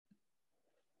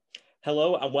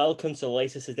Hello and welcome to the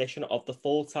latest edition of the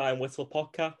Full-Time Whittle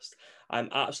podcast. I'm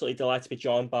absolutely delighted to be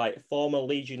joined by former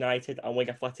Leeds United and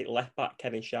Wigan Athletic left-back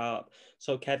Kevin Sharp.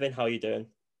 So Kevin, how are you doing?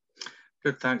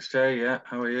 Good, thanks, Jay. Yeah,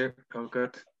 how are you? All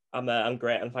good. I'm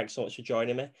great and thanks so much for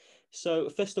joining me. So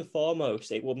first and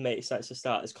foremost, it would make sense to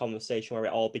start this conversation where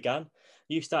it all began.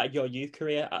 You started your youth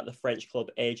career at the French club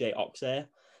AJ Auxerre.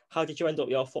 How did you end up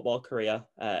your football career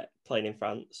playing in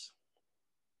France?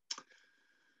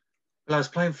 Well, I was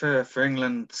playing for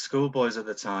England schoolboys at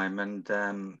the time, and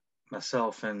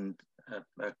myself and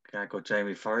a guy called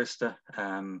Jamie Forrester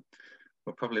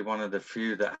were probably one of the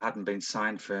few that hadn't been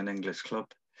signed for an English club.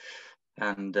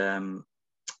 And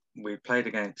we played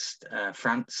against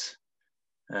France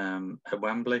at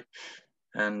Wembley,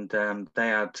 and they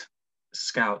had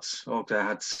scouts. Auxerre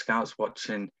had scouts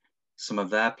watching some of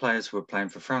their players who were playing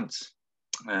for France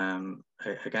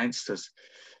against us,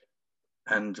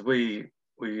 and we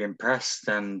impressed.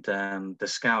 And the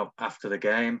scout after the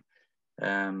game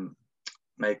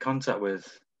made contact with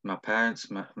my parents,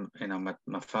 my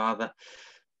father,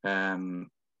 and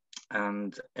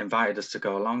invited us to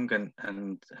go along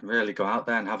and really go out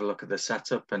there and have a look at the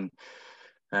setup. And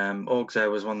Auxerre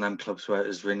was one of them clubs where it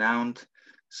was renowned,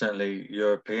 certainly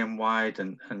European wide,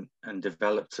 and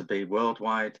developed to be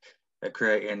worldwide at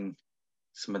creating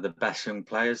some of the best young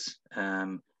players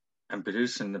and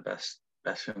producing the best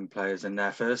young players in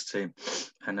their first team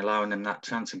and allowing them that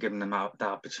chance and giving them that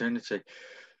opportunity.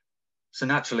 So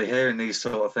naturally, hearing these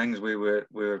sort of things, we were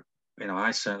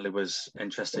I certainly was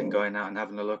interested in going out and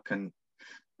having a look and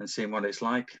seeing what it's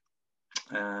like.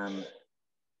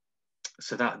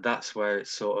 So that's where it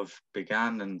sort of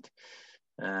began and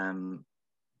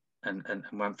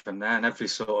went from there. And every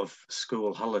sort of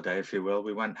school holiday, if you will,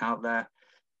 we went out there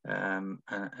and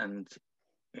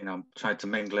tried to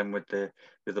mingle in with the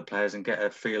players and get a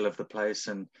feel of the place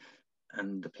and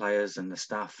the players and the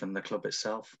staff and the club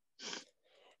itself.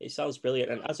 It sounds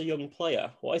brilliant. And as a young player,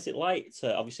 what is it like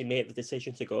to obviously make the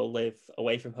decision to go live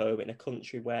away from home in a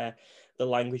country where the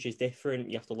language is different?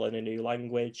 You have to learn a new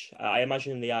language. I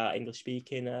imagine they are English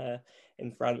speaking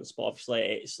in France, but obviously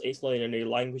it's learning a new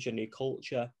language, a new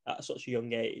culture at such a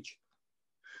young age.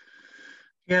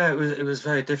 Yeah, it was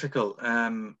very difficult.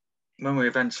 When we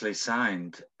eventually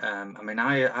signed,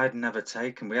 I'd never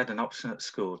taken. We had an option at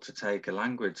school to take a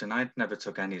language, and I'd never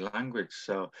took any language.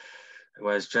 So,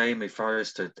 whereas Jamie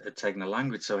Forrester had taken a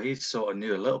language, so he sort of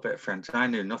knew a little bit of French. I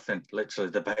knew nothing, literally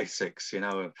the basics,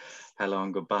 of hello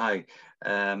and goodbye.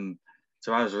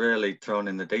 So I was really thrown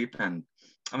in the deep end.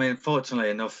 I mean,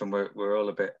 fortunately enough, and we're all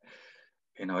a bit,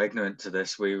 ignorant to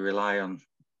this. We rely on,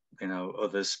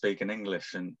 others speaking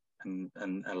English, and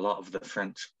a lot of the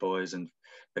French boys and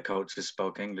the coaches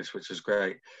spoke English, which was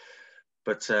great.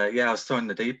 But I was thrown in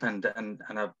the deep end, and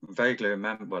I vaguely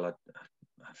remember, well,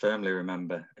 I firmly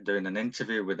remember doing an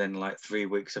interview within like 3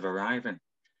 weeks of arriving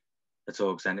at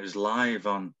Auxerre. It was live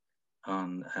on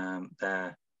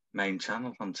their main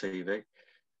channel on TV,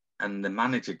 and the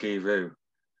manager Guy Roux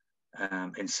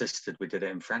insisted we did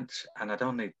it in French, and I'd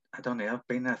only have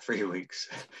been there 3 weeks.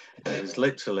 It was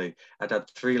literally, I'd had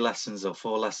 3 lessons or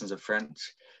 4 lessons of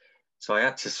French, so I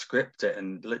had to script it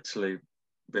and literally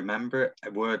remember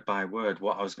it word by word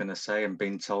what I was going to say, and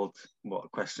being told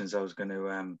what questions I was going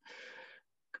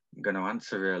to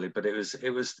answer, really. But it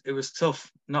was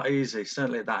tough, not easy,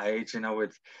 certainly at that age,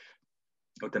 with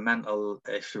the mental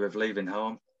issue of leaving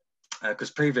home, because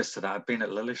previous to that I'd been at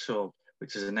Lillishall,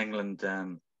 which is in England,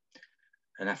 an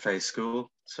FA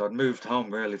school. So I'd moved home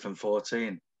really from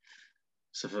 14.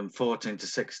 So from 14 to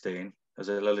 16, I was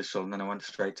at Lillishall, and then I went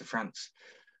straight to France.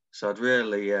 So I'd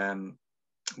really,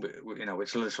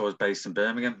 which Lillishall was based in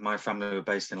Birmingham. My family were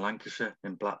based in Lancashire,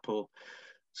 in Blackpool.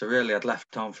 So really, I'd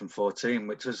left home from 14,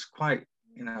 which was quite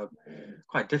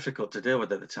difficult to deal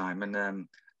with at the time. And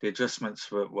the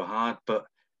adjustments were hard, but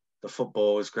the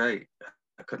football was great.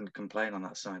 I couldn't complain on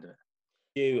that side of it.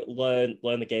 You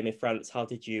learn the game in France. How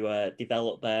did you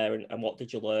develop there, and what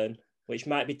did you learn, which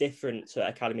might be different to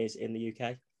academies in the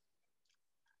UK?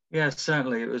 Yeah,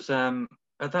 certainly. It was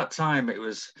at that time. It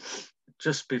was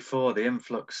just before the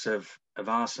influx of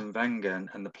Arsene Wenger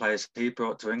and the players he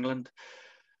brought to England.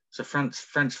 So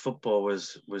French football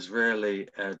was really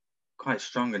quite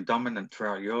strong and dominant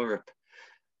throughout Europe,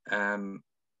 and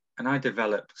I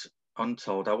developed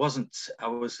untold. I was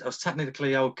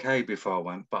technically okay before I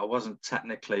went, but I wasn't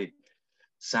technically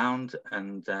sound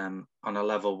and on a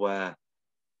level where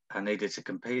I needed to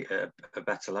compete at a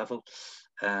better level.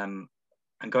 And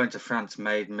going to France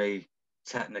made me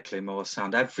technically more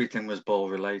sound. Everything was ball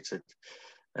related.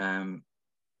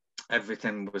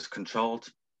 Everything was controlled.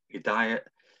 Your diet,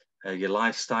 your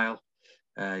lifestyle,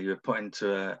 You were put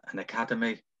into an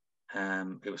academy.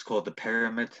 It was called the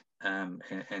Pyramid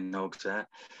in Auxerre.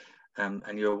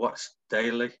 And you were watched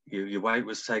daily. Your weight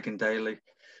was taken daily.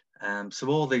 So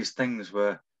all these things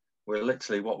were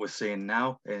literally what we're seeing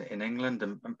now in England,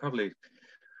 and probably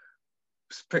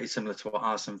pretty similar to what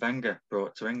Arsene Wenger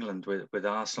brought to England with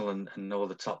Arsenal and all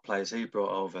the top players he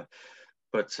brought over.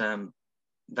 But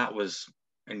that was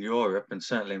in Europe, and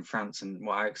certainly in France. And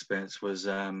what I experienced was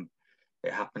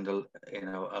it happened,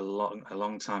 a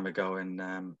long time ago in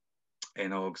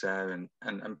Auxerre and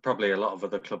probably a lot of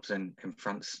other clubs in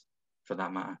France for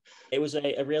that matter. It was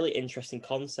a really interesting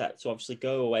concept to obviously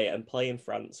go away and play in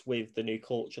France with the new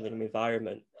culture and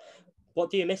environment. What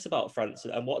do you miss about France,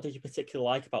 and what did you particularly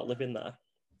like about living there?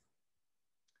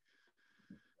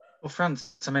 Well,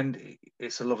 France, I mean,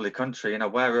 it's a lovely country.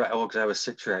 Where Auxerre was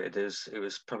situated, it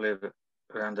was probably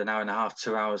around an hour and a half,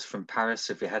 2 hours from Paris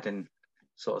if you're heading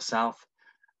sort of south.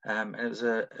 It was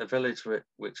a village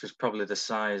which was probably the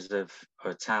size of,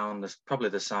 or a town that's probably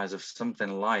the size of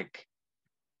something like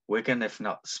Wigan, if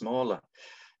not smaller.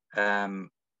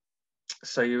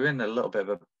 So you're in a little bit of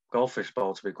a goldfish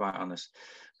bowl, to be quite honest.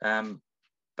 But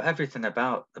everything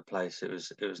about the place, it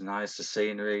was nice. The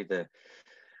scenery, the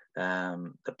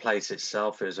place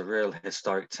itself, it was a real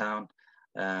historic town.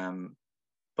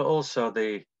 But also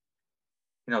the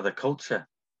culture,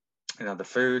 the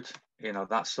food,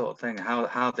 that sort of thing,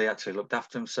 how they actually looked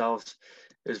after themselves.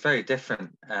 It was very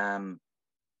different. And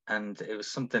it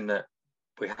was something that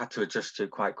we had to adjust to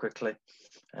quite quickly.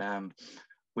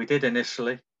 We did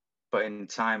initially, but in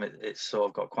time it sort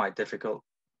of got quite difficult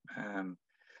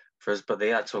for us. But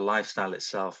the actual lifestyle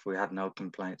itself, we had no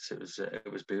complaints. It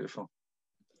was beautiful.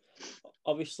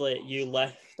 Obviously, you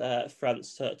left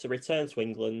France to return to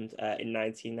England in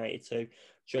 1992,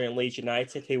 joining Leeds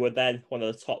United, who were then one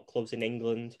of the top clubs in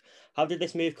England. How did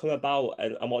this move come about,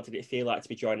 and what did it feel like to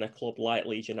be joining a club like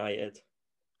Leeds United?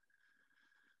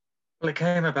 Well, it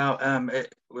came about.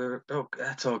 We were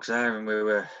at Auxerre, and we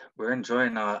were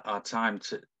enjoying our time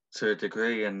to a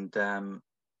degree, and I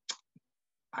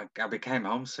became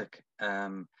homesick.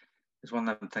 It's one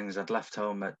of them things. I'd left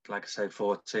home at, like I say,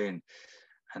 14,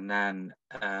 and then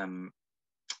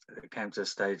it came to a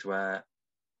stage where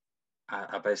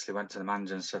I basically went to the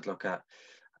manager and said, "Look,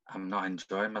 I'm not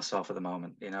enjoying myself at the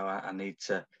moment. I need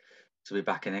to be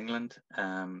back in England."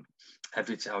 I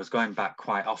was going back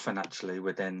quite often actually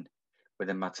within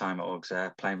my time at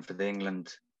Auxerre, playing for the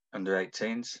England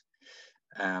under-18s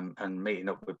and meeting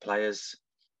up with players.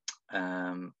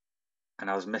 And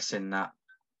I was missing that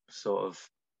sort of,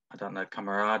 I don't know,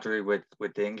 camaraderie with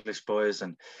the English boys.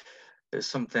 And it's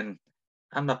something,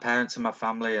 and my parents and my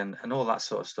family and all that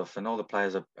sort of stuff. And all the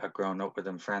players I've grown up with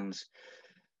and friends.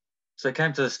 So it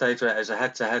came to the stage where it was a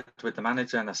head-to-head with the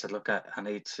manager. And I said, "Look, I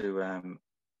need to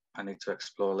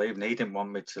explore leaving." He didn't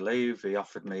want me to leave. He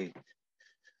offered me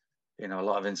a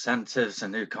lot of incentives, a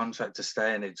new contract to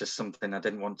stay, and it's just something I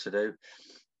didn't want to do.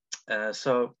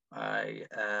 So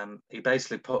he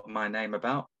basically put my name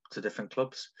about to different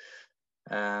clubs,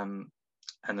 and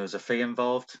there was a fee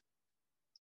involved.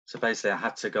 So basically, I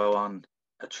had to go on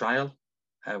a trial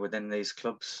within these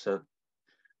clubs. So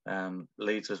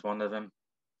Leeds was one of them,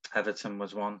 Everton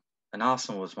was one, and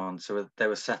Arsenal was one. So they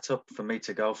were set up for me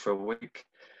to go for a week.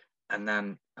 And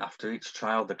then after each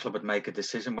trial, the club would make a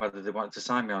decision whether they wanted to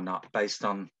sign me or not based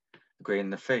on agreeing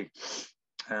the fee.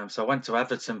 So I went to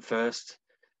Everton first,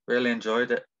 really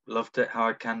enjoyed it, loved it.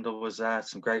 Howard Kendall was there,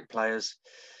 some great players,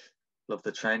 loved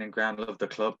the training ground, loved the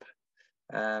club.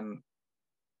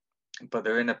 But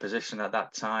they're in a position at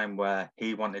that time where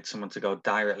he wanted someone to go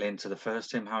directly into the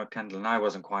first team, Howard Kendall, and I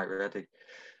wasn't quite ready.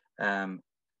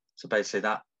 So basically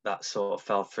that sort of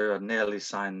fell through. I nearly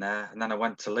signed there. And then I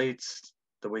went to Leeds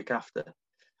the week after,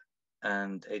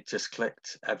 and it just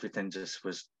clicked. Everything just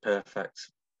was perfect.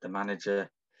 The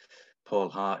manager, Paul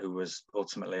Hart, who was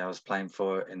ultimately I was playing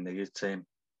for in the youth team,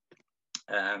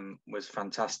 was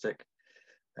fantastic.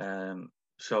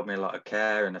 Showed me a lot of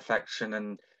care and affection,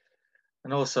 and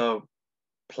also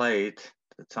played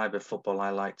the type of football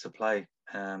I like to play.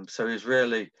 So he was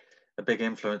really a big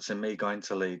influence in me going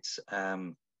to Leeds.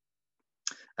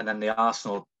 And then the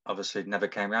Arsenal obviously never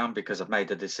came around because I've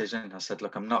made a decision. I said,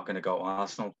 "Look, I'm not going to go to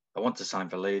Arsenal. I want to sign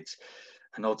for Leeds."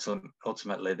 And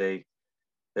ultimately they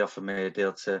offered me a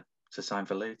deal to sign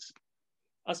for Leeds.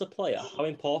 As a player, how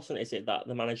important is it that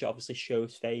the manager obviously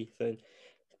shows faith and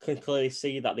can clearly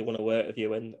see that they want to work with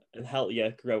you and help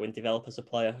you grow and develop as a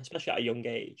player, especially at a young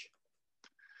age?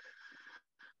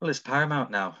 Well, it's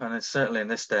paramount now, and it's certainly in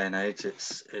this day and age,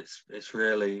 it's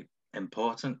really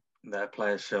important that a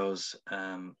player shows,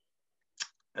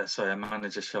 a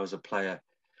manager shows a player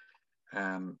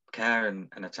care and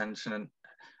attention, and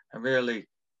really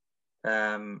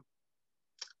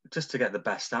just to get the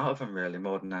best out of them, really,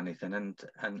 more than anything,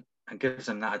 and gives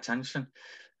them that attention.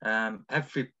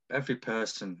 Every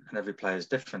person and every player is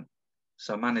different,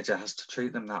 so a manager has to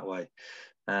treat them that way.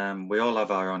 We all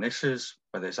have our own issues,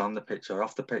 whether it's on the pitch or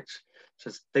off the pitch. So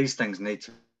these things need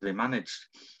to be managed,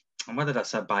 and whether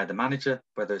that's by the manager,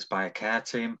 whether it's by a care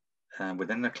team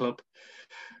within the club,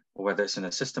 or whether it's an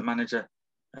assistant manager,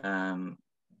 they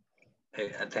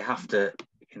have to,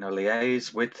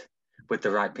 liaise with the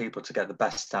right people to get the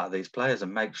best out of these players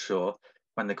and make sure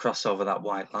when they cross over that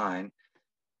white line,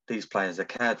 these players are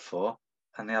cared for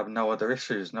and they have no other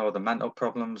issues, no other mental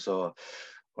problems or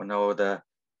no other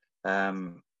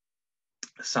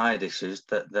side issues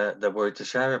that they're worried to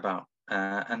share about.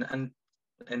 And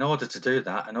in order to do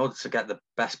that, in order to get the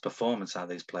best performance out of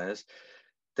these players,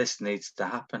 this needs to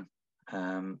happen,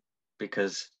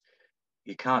 because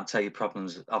you can't take your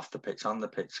problems off the pitch on the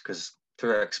pitch, because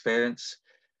through experience,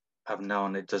 I've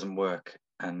known it doesn't work,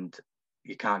 and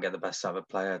you can't get the best out of a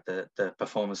player. The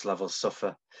performance levels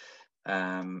suffer,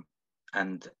 and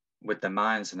with their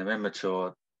minds and their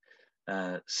immature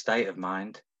state of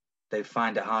mind, they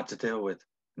find it hard to deal with,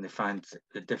 and they find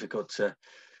it difficult to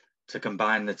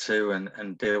combine the two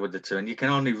and deal with the two. And you can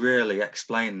only really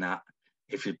explain that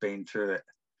if you've been through it.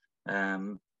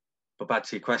 But back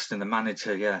to your question, the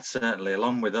manager, yeah, certainly,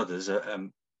 along with others, are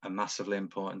massively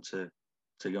important to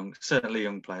certainly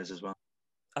young players as well.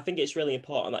 I think it's really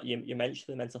important that you mentioned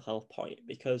the mental health point,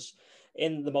 because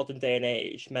in the modern day and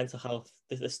age, mental health,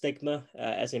 the stigma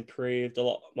has improved. A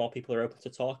lot more people are open to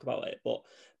talk about it. But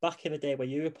back in the day where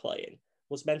you were playing,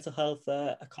 was mental health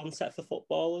a concept for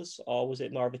footballers, or was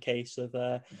it more of a case of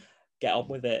get on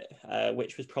with it,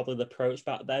 which was probably the approach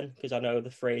back then? Because I know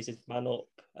the phrase is "man up"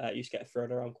 used to get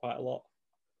thrown around quite a lot.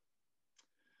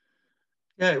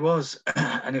 Yeah, it was,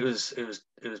 and it was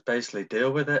basically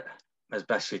deal with it as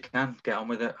best you can, get on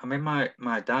with it. I mean,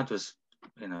 my dad was,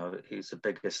 he's the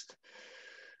biggest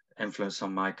influence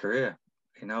on my career,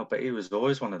 but he was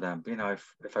always one of them.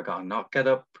 If I got a knock, get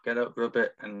up, rub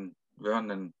it, and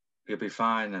run, and you'll be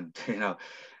fine. And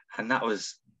and that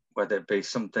was, whether it be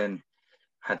something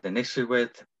I had an issue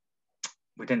with,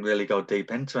 we didn't really go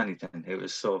deep into anything. It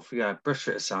was sort of, brush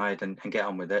it aside and get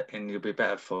on with it, and you'll be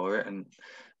better for it, and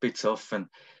be tough.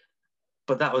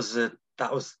 But that was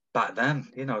back then.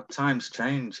 Times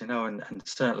change, and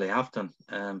certainly have done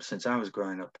since I was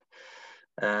growing up.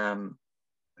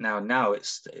 Now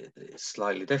it's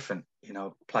slightly different.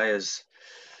 Players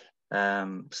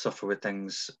suffer with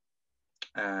things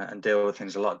and deal with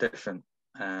things a lot different.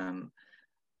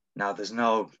 Now there's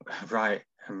no right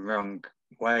and wrong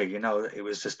way. It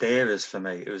was just eras for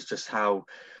me. It was just how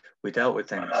we dealt with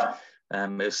things. It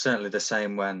was certainly the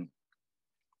same when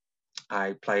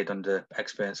I played under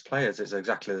experienced players. It's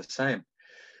exactly the same.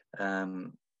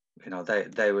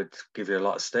 They would give you a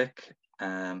lot of stick,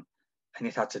 and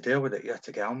you had to deal with it. You had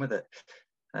to get on with it.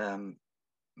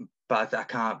 But I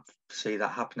can't see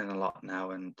that happening a lot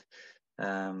now, and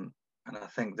I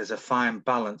think there's a fine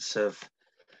balance of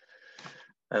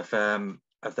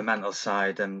the mental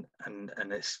side, and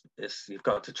it's you've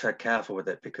got to tread careful with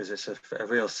it, because it's a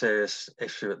real serious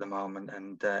issue at the moment,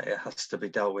 and it has to be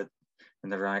dealt with in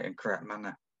the right and correct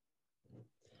manner.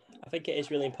 I think it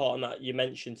is really important that you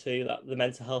mentioned too that the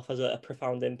mental health has a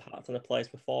profound impact on a player's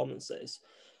performances.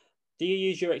 Do you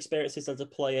use your experiences as a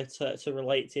player to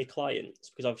relate to your clients?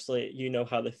 Because obviously you know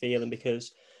how they're feeling,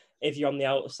 because if you're on the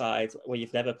outside where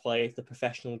you've never played the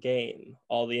professional game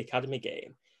or the academy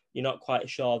game, you're not quite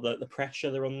sure the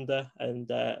pressure they're under and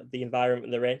the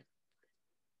environment they're in.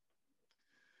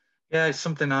 Yeah, it's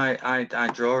something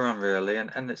I draw on, really,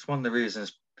 and it's one of the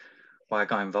reasons why I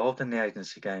got involved in the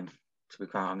agency game. To be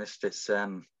quite honest, it's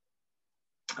I've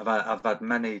had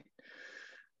many,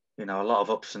 a lot of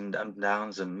ups and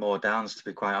downs, and more downs, to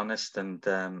be quite honest, and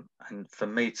for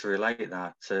me to relate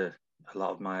that to a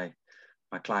lot of my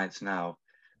clients now,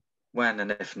 when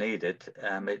and if needed,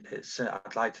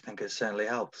 I'd like to think it certainly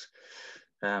helps.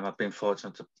 I've been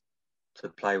fortunate to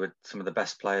play with some of the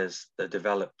best players that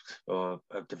developed or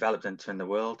have developed into in the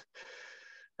world.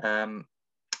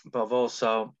 But I've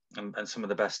also, and some of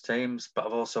the best teams, but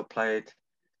I've also played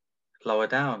lower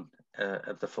down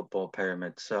of the football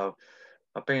pyramid. So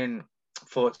I've been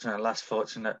fortunate and less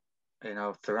fortunate,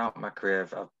 throughout my career.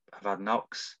 I've had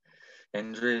knocks,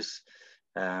 injuries,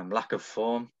 lack of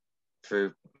form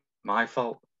through my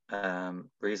fault,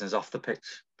 reasons off the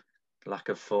pitch, lack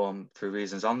of form through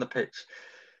reasons on the pitch,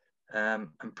 and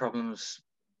problems,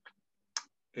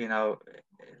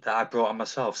 that I brought on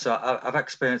myself. So I've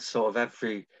experienced sort of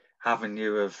every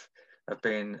avenue of of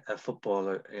being a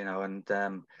footballer, and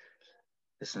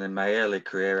listen, in my early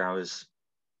career,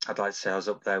 I'd like to say I was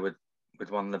up there with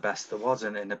one of the best there was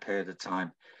in a period of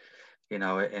time,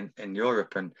 in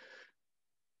Europe.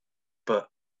 But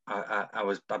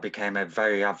I became a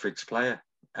very average player,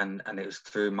 and it was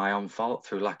through my own fault,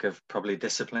 through lack of probably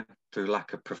discipline, through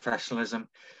lack of professionalism,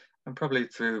 and probably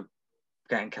through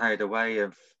getting carried away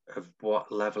of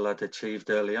what level I'd achieved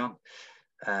early on.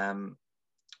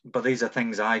 But these are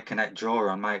things I can draw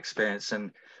on my experience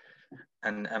and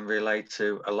relate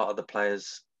to a lot of the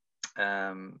players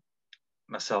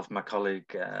myself, my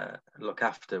colleague, look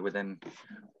after within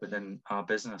our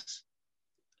business.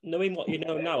 Knowing what you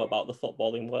know now about the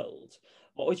footballing world,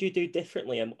 what would you do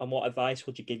differently, and what advice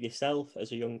would you give yourself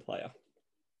as a young player?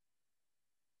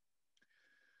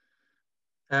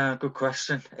 Good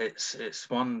question. It's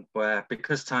one where,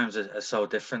 because times are so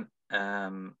different. I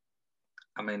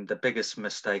mean, the biggest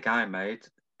mistake I made,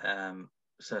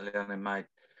 certainly on in my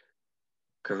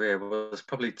career, was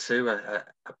probably two. I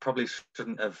probably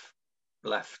shouldn't have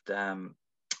left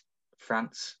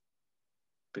France,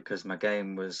 because my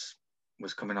game was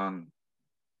coming on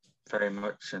very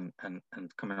much and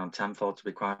coming on tenfold, to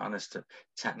be quite honest.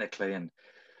 Technically and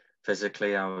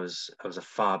physically, I was a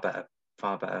far better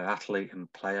athlete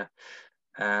and player.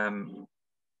 But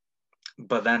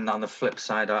then on the flip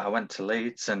side, I went to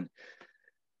Leeds and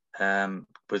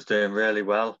was doing really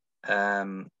well.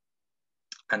 And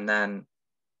then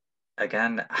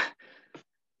again,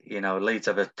 Leeds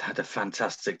had a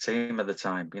fantastic team at the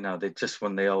time. They just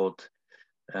won the old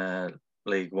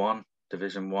League One,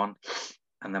 Division One,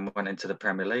 and then went into the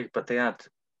Premier League. But they had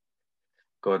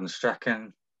Gordon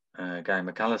Strachan, Gary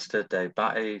McAllister, Dave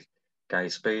Batty, Gary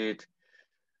Speed,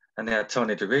 and they had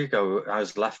Tony DeRigo. I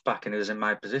was left back and he was in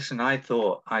my position. I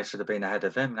thought I should have been ahead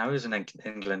of him. Now he was an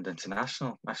England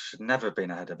international. I should never have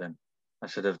been ahead of him. I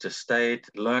should have just stayed,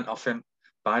 learnt off him,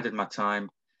 bided my time,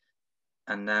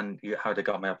 and then I would have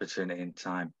got my opportunity in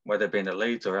time, whether it been at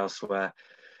Leeds or elsewhere.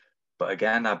 But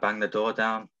again, I banged the door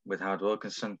down with Howard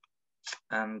Wilkinson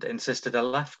and insisted I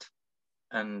left.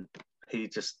 And he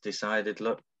just decided,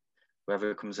 look,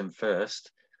 whoever comes in first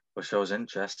or shows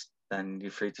interest, then you're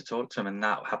free to talk to him. And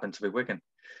that happened to be Wigan.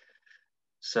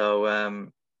 So,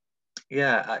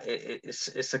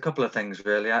 it's a couple of things,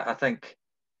 really. I think,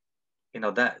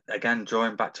 that, again,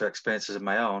 drawing back to experiences of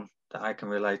my own, that I can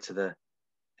relate to the,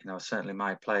 certainly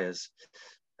my players,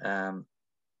 not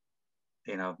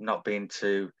being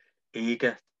too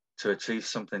eager to achieve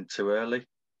something too early.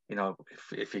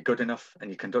 If you're good enough and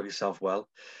you conduct yourself well,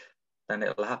 then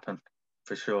it'll happen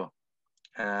for sure.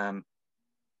 But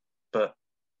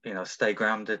stay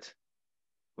grounded,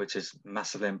 which is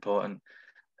massively important,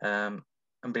 and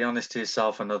be honest to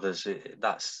yourself and others.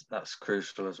 That's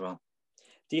crucial as well.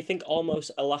 Do you think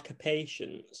almost a lack of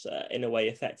patience in a way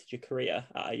affected your career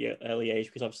at a early age?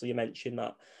 Because obviously you mentioned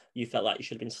that you felt like you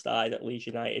should have been started at Leeds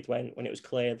United when it was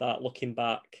clear that, looking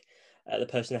back, the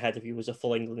person ahead of you was a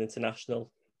full England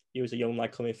international. You was a young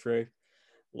lad coming through,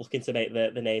 looking to make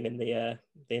the name in the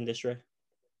industry.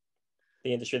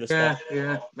 The industry of the sport.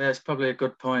 Yeah, it's probably a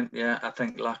good point. Yeah, I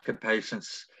think lack of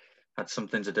patience had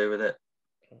something to do with it,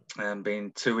 and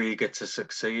being too eager to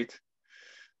succeed.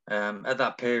 At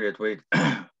that period, we'd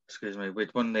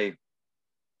won the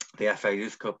FA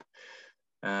Youth Cup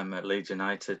at Leeds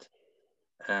United,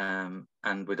 and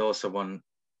we'd also won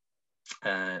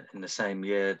in the same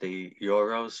year the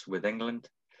Euros with England.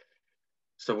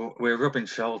 So we were rubbing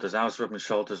shoulders. I was rubbing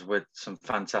shoulders with some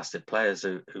fantastic players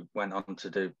who went on to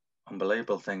do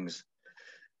unbelievable things.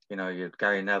 You had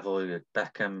Gary Neville, you had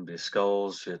Beckham, you had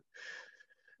Scholes, you had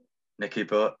Nicky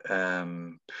Butt,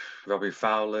 Robbie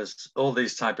Fowler's, all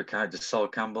these type of characters, Sol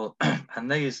Campbell,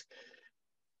 and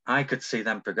I could see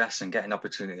them progressing, getting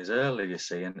opportunities early, you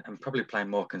see, and probably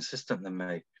playing more consistent than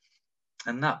me.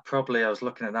 And that probably, I was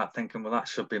looking at that thinking, well, that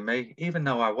should be me, even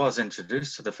though I was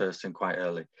introduced to the first team quite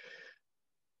early.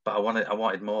 But I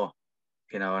wanted more,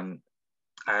 and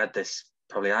I had this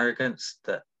probably arrogance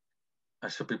that I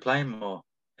should be playing more.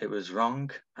 It was wrong.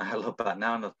 I look back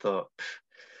now and I thought,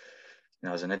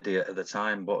 I was an idiot at the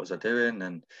time. What was I doing?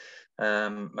 And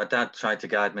my dad tried to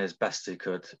guide me as best he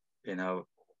could. He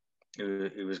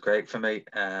was great for me.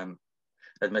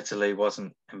 Admittedly,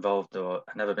 wasn't involved or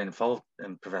had never been involved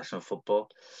in professional football.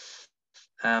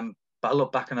 But I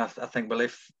look back and I think, well,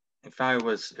 if I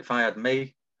had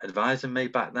me advising me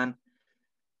back then,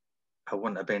 I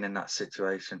wouldn't have been in that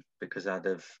situation, because I'd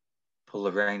have pulled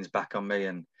the reins back on me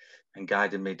and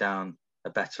guided me down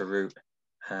a better route.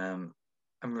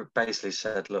 And basically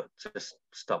said, look, just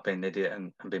stop being an idiot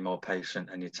and be more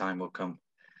patient, and your time will come.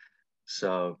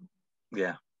 So,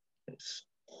 yeah, it's.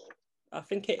 I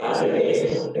think it's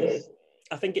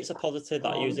a positive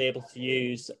that you was able to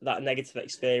use that negative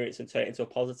experience and turn it into a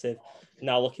positive.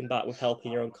 Now looking back with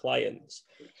helping your own clients,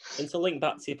 and to link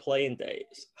back to your playing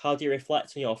days, how do you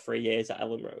reflect on your 3 years at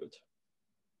Ellen Road?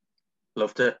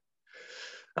 Loved it.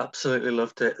 Absolutely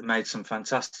loved it. Made some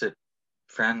fantastic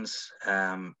friends.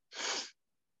 I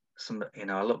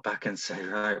look back and say,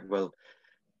 right, well,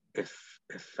 if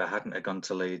I hadn't have gone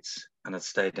to Leeds and I'd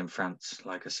stayed in France,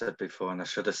 like I said before, and I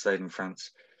should have stayed in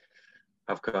France,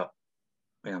 I've got,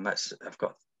 I've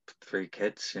got 3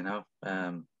 kids.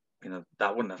 That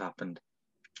wouldn't have happened.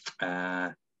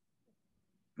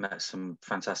 Met some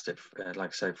fantastic, like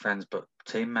I say, friends, but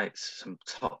teammates, some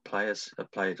top players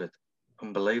I've played with,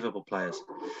 unbelievable players.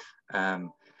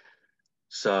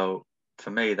 So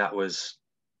for me, that was,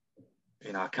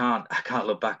 I can't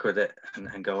look back with it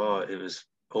and go, oh, it was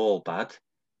all bad,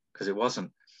 because it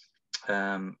wasn't.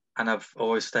 And I've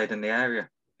always stayed in the area.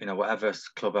 Whatever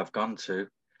club I've gone to,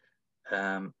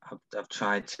 I've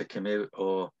tried to commute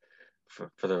or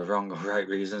for the wrong or right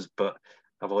reasons, but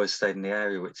I've always stayed in the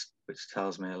area, which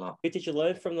tells me a lot. Who did you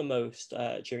learn from the most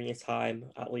during your time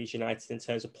at Leeds United in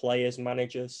terms of players,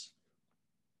 managers?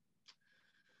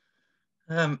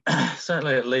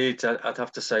 Certainly at Leeds, I'd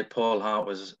have to say Paul Hart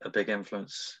was a big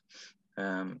influence,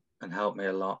 and helped me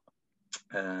a lot.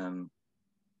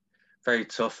 Very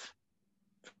tough,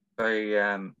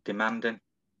 very demanding,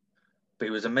 but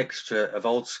he was a mixture of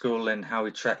old school in how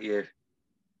he treated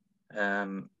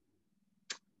you,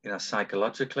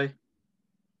 psychologically,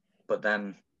 but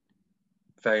then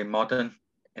very modern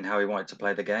in how he wanted to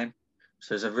play the game.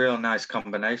 So it's a real nice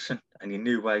combination, and you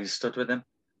knew where you stood with him.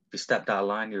 If you stepped out of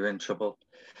line, you were in trouble.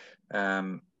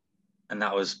 And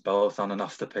that was both on and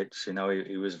off the pitch.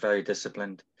 He was very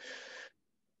disciplined,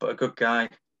 but a good guy,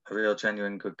 a real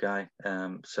genuine good guy.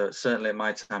 So certainly at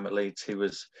my time at Leeds, he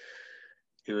was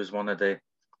one of the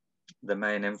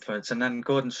main influence. And then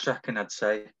Gordon Strachan, I'd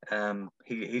say,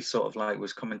 he sort of like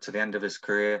was coming to the end of his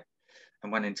career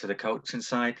and went into the coaching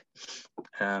side.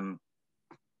 And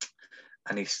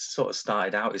he sort of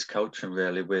started out his coaching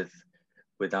really with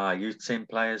our youth team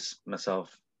players,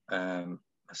 myself, Noel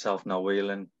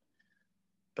Whelan,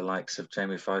 the likes of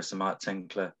Jamie Forrest and Mark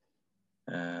Tinkler,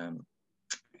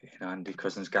 Andy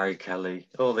Cousins, Gary Kelly,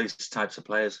 all these types of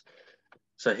players.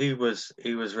 So he was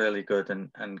really good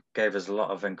and gave us a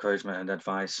lot of encouragement and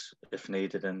advice if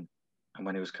needed, and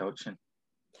when he was coaching.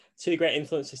 2 great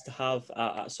influences to have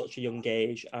at such a young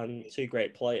age, and 2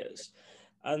 great players.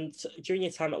 And during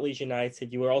your time at Leeds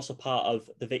United, you were also part of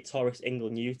the victorious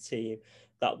England youth team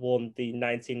that won the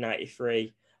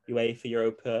 1993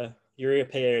 UEFA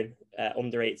European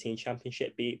Under-18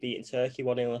 Championship, beating Turkey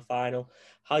 1-0 in the final.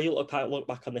 How do you look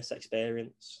back on this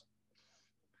experience?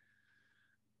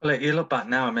 Well, you look back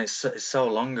now, I mean, it's so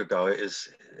long ago, it's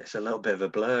a little bit of a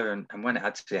blur, and when it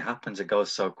actually happens, it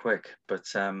goes so quick. But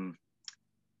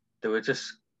there were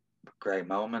just great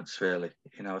moments, really.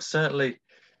 Certainly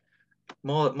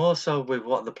more so with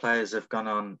what the players have gone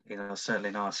on, certainly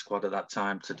in our squad at that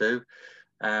time to do.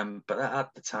 But at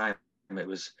the time, it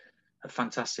was a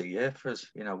fantastic year for us,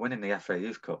 winning the FA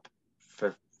Youth Cup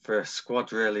for a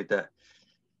squad really that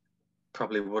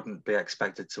probably wouldn't be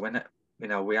expected to win it.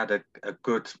 We had a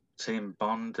good team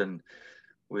bond, and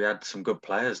we had some good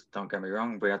players, don't get me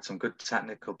wrong. We had some good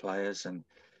technical players,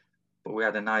 but we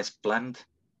had a nice blend.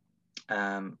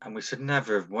 And we should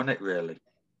never have won it, really,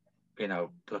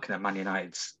 looking at Man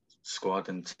United's squad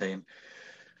and team.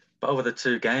 But over the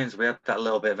 2 games, we had that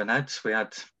little bit of an edge. We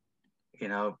had,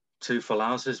 2 full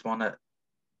houses, one at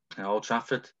Old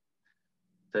Trafford,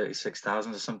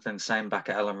 36,000 or something, same back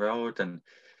at Ellen Road. And,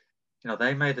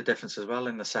 they made a difference as well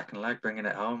in the second leg, bringing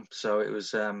it home. So it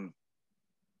was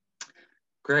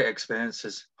great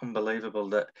experiences, unbelievable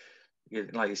that,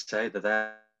 like you say,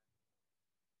 they're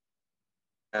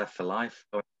there for life.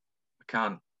 No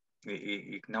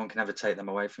one can ever take them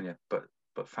away from you, but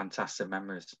fantastic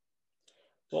memories.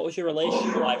 What was your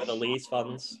relationship like with the Leeds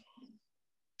fans?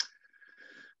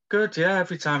 Good, yeah.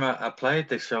 Every time I played,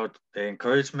 they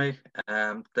encouraged me.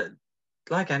 That,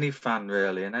 like any fan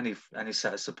really, and any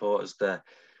set of supporters, they're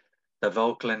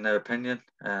vocal in their opinion.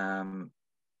 And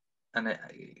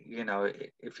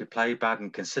if you play bad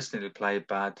and consistently play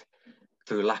bad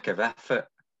through lack of effort,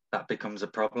 that becomes a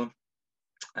problem.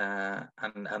 And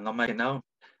they'll make it known.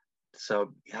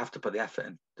 So you have to put the effort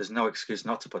in. There's no excuse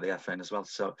not to put the effort in as well.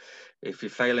 So if you're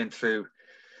failing through,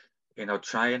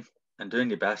 trying and doing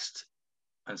your best,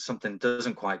 and something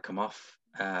doesn't quite come off,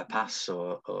 a pass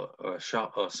or a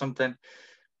shot or something,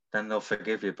 then they'll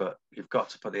forgive you. But you've got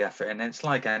to put the effort in. It's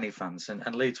like any fans,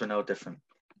 and Leeds were no different.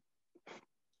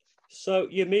 So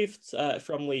you moved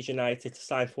from Leeds United to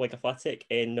sign for Wigan Athletic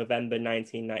in November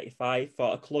 1995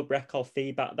 for a club record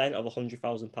fee back then of £100,000.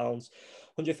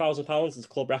 £100,000 is a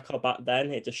club record back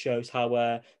then. It just shows how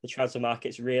the transfer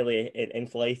market's really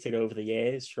inflated over the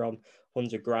years from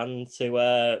 100 grand to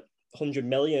 100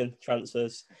 million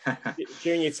transfers.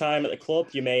 During your time at the club,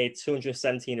 you made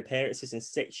 217 appearances in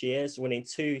 6 years, winning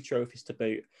 2 trophies to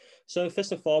boot. So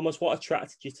first and foremost, what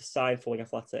attracted you to sign for Wigan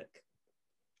Athletic?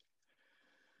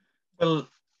 Well,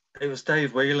 it was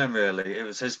Dave Whelan, really. It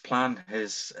was his plan,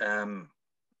 his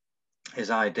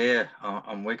idea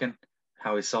on Wigan,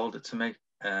 how he sold it to me.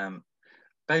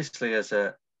 Basically,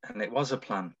 and it was a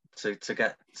plan to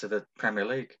get to the Premier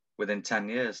League within 10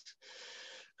 years.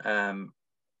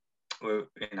 We,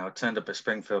 turned up at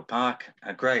Springfield Park,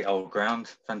 a great old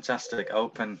ground, fantastic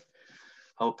open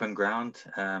ground,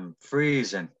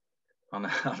 freezing on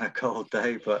on a cold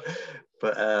day, but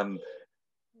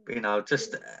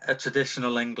just a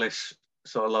traditional English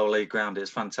sort of low league ground. It's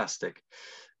fantastic.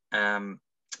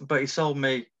 But he sold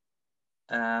me,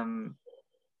 the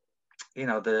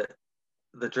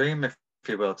dream, if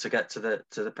you will, to get to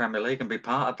the Premier League and be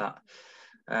part of that.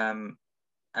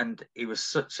 And he was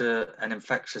such an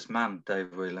infectious man,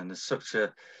 Dave Whelan, is such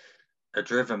a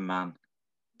driven man,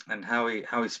 and how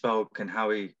he spoke and how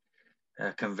he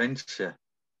convinced you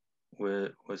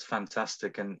was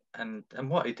fantastic. And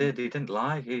what he did, he didn't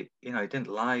lie. He didn't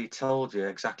lie. He told you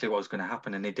exactly what was going to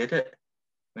happen, and he did it.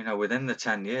 Within the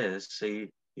 10 years, he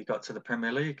got to the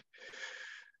Premier League.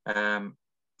 Now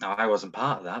I wasn't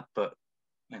part of that, but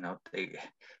I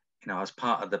was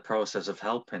part of the process of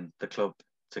helping the club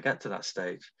to get to that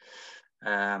stage.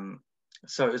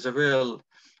 So it was a real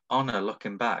honour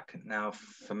looking back now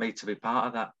for me to be part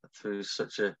of that through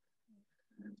such a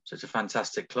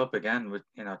fantastic club again. With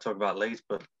talk about Leeds,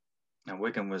 but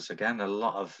Wigan was again met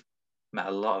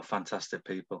a lot of fantastic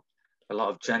people, a lot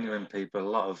of genuine people, a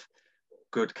lot of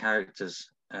good characters,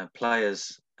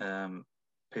 players,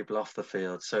 people off the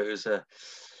field. So it was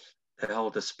they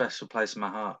hold a special place in my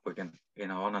heart, Wigan,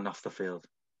 on and off the field.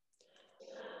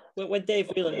 When Dave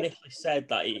Whelan initially said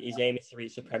that his aim is to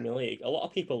reach the Premier League, a lot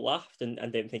of people laughed and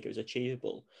didn't think it was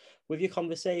achievable. With your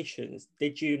conversations,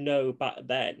 did you know back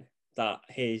then that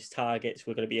his targets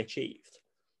were going to be achieved?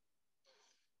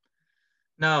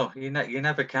 No, you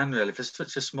never can really. For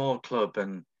such a small club,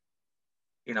 and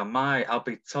I'll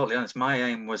be totally honest, my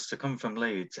aim was to come from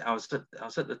Leeds. I was at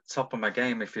the top of my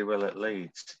game, if you will, at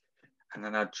Leeds, and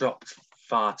then I dropped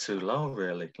far too low.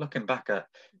 Really, looking back I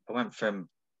went from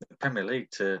the Premier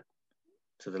League to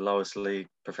the lowest league,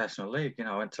 professional league.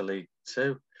 I went to League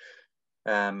Two.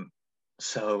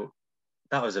 So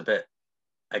that was a bit,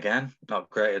 again, not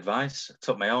great advice. I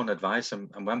took my own advice and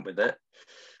went with it.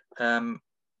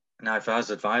 Now, if I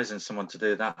was advising someone to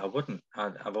do that, I wouldn't.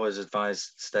 I've always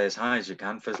advised stay as high as you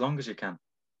can for as long as you can.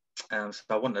 So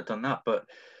I wouldn't have done that. But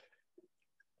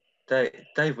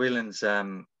Dave Whelan's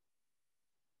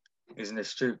he's an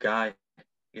astute guy,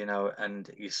 and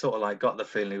he sort of like got the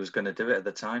feeling he was going to do it at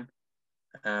the time.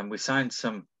 We signed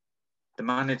the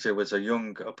manager was a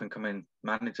young up and coming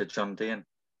manager, John Dean,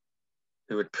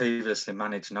 who had previously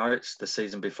managed Norwich the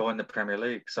season before in the Premier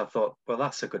League. So I thought, well,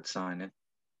 that's a good signing,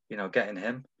 getting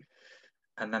him.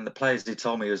 And then the players he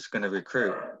told me he was going to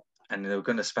recruit and they were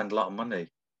going to spend a lot of money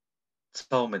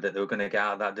told me that they were going to get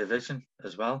out of that division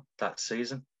as well that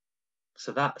season.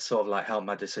 So that sort of like helped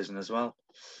my decision as well.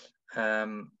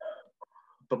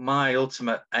 But my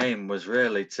ultimate aim was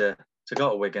really to go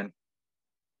to Wigan,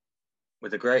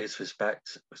 with the greatest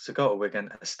respect, was to go to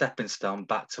Wigan, a stepping stone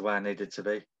back to where I needed to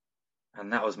be.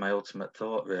 And that was my ultimate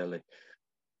thought, really.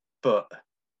 But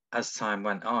as time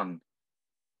went on,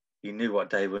 you knew what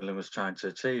Dave Whittle was trying to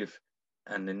achieve.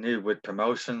 And they knew with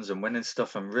promotions and winning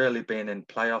stuff and really being in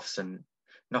playoffs and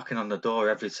knocking on the door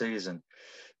every season,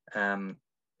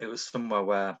 it was somewhere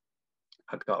where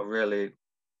I got really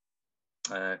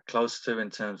close to in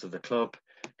terms of the club,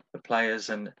 the players,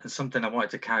 and something I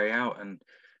wanted to carry out and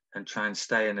try and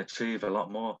stay and achieve a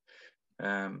lot more.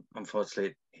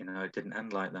 Unfortunately, it didn't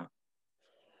end like that.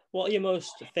 What are your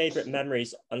most favourite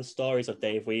memories and stories of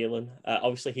Dave Whelan?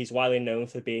 Obviously, he's widely known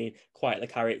for being quite the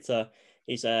character.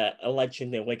 He's a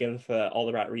legend in Wigan for all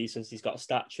the right reasons. He's got a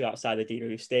statue outside the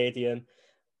Dean Stadium.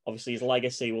 Obviously, his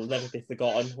legacy will never be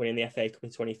forgotten, winning the FA Cup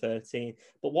in 2013.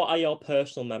 But what are your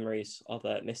personal memories of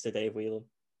Mr. Dave Whelan?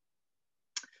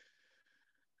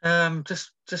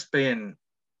 Just being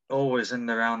always in and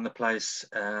around the place,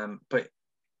 but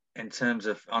in terms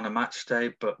of on a match day.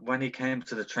 But when he came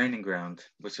to the training ground,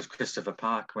 which was Christopher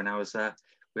Park, when I was there,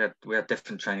 we had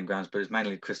different training grounds, but it was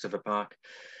mainly Christopher Park.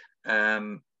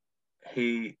 Everyone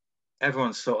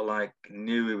sort of like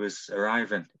knew he was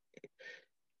arriving.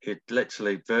 he'd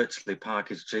literally virtually park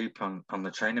his Jeep on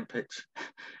the training pitch,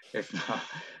 if not.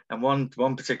 And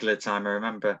one particular time, I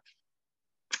remember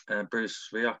Bruce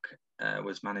Rioch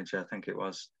was manager, I think it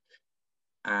was,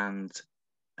 and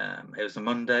it was a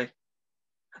Monday.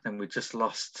 I think we just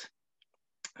lost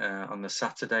on the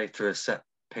Saturday through a set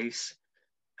piece,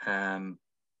 and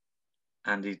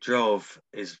he drove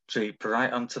his Jeep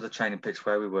right onto the training pitch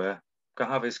where we were, got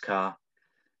out of his car,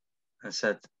 and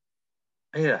said,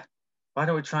 "Here, why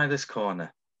don't we try this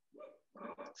corner?"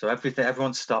 So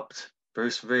everyone stopped.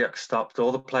 Bruce Rioch stopped.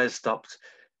 All the players stopped.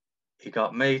 He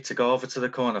got me to go over to the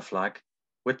corner flag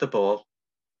with the ball.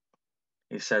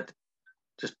 He said,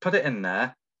 "Just put it in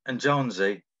there, and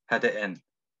Jonesy head it in."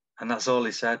 And that's all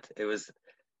he said.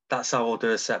 That's how we'll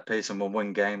do a set piece and we'll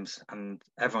win games. And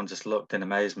everyone just looked in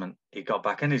amazement. He got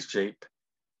back in his Jeep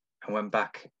and went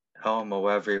back home or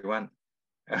wherever he went.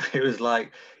 And it was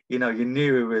like, you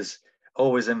knew he was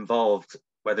always involved,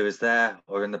 whether he was there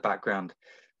or in the background.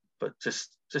 But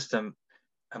just a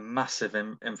massive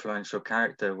influential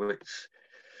character, which,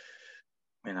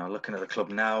 looking at the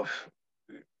club now,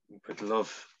 would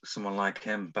love someone like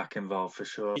him back involved for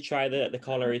sure. You try the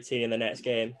corner routine in the next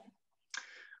game?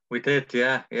 We did,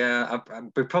 yeah.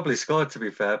 We probably scored, to be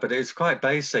fair, but it was quite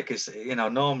basic. It's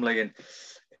normally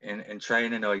in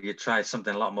training, or you try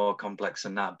something a lot more complex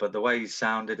than that. But the way he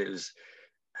sounded,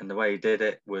 and the way he did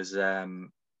it was very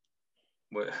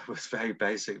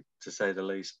basic, to say the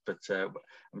least. But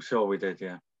I'm sure we did,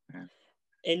 yeah.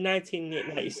 In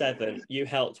 1997, you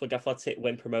helped Wigan Athletic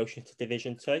win promotion to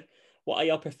Division 2. What are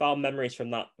your profound memories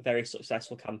from that very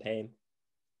successful campaign?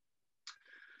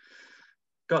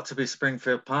 Got to be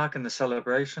Springfield Park and the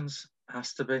celebrations.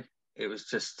 Has to be. It was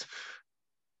just,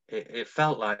 it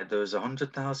felt like there was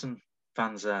 100,000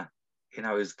 fans there. It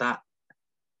was that,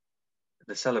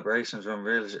 the celebrations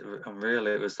were unreal.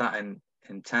 It was that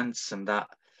intense and that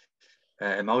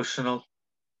emotional.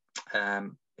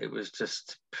 It was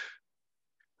just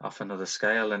off another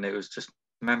scale, and it was just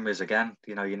memories again.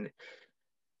 You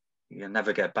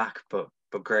never get back, but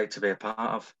great to be a part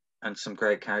of, and some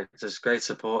great characters, great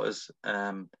supporters,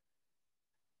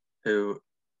 who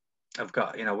have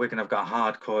got, Wigan have got a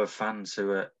hardcore of fans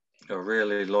who are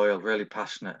really loyal, really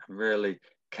passionate, and really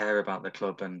care about the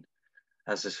club, and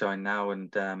as they're showing now.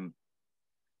 And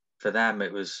for them,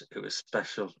 it was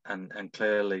special, and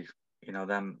clearly,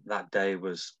 that day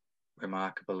was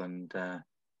remarkable, and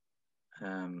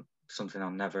something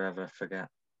I'll never ever forget.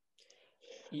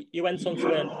 You went on to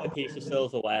win a piece of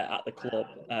silverware at the club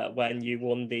when you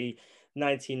won the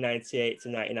 1998 to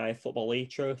 99 Football League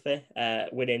trophy,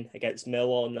 winning against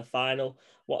Millwall in the final.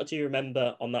 What do you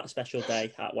remember on that special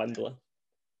day at Wembley?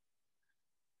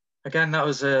 Again, I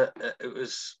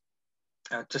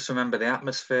just remember the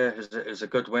atmosphere. It was a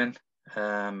good win.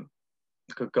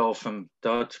 Good goal from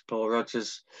Dodge, Paul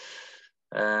Rogers.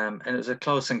 And it was a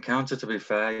close encounter, to be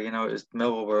fair.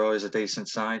 Millwall were always a decent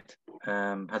side.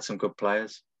 Had some good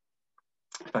players,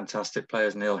 fantastic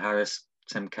players: Neil Harris,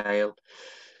 Tim Cahill,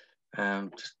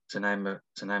 just to name a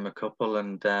couple.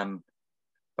 And but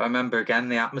I remember again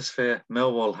the atmosphere.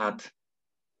 Millwall had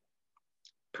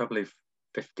probably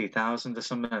 50,000 or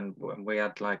something, and we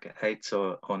had like 8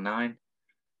 or 9.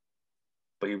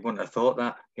 But you wouldn't have thought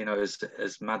that,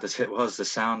 as mad as it was, the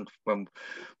sound when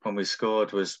we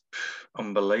scored was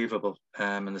unbelievable,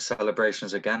 and the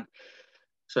celebrations again.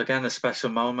 So again, a special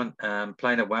moment.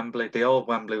 Playing at Wembley, the old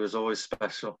Wembley was always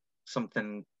special.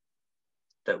 Something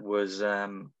that was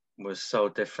so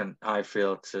different, I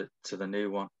feel, to the new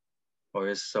one, or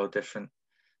is so different.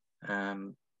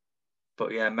 But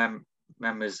yeah,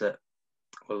 memories that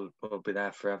will be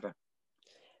there forever.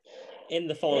 In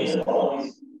the following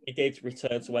season, he did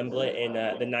return to Wembley in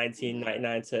the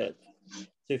 1999 to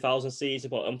 2000 season,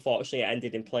 but unfortunately it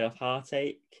ended in playoff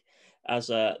heartache as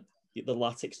the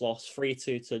Latics lost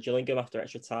 3-2 to Gillingham after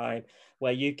extra time,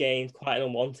 where you gained quite an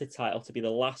unwanted title to be the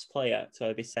last player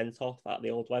to be sent off at the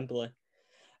old Wembley.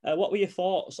 What were your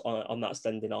thoughts on that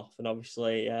sending off, and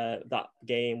obviously that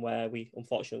game where we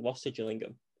unfortunately lost to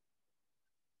Gillingham?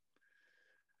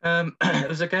 It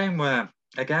was a game where,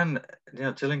 again,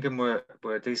 Gillingham were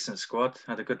a decent squad,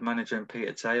 had a good manager in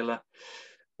Peter Taylor,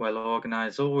 well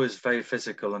organised, always very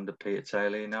physical under Peter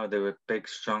Taylor. They were big,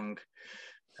 strong,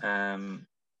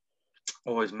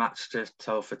 always matched it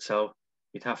toe for toe.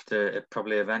 You'd have to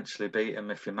probably eventually beat them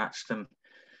if you matched them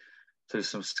through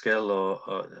some skill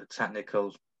or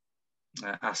technical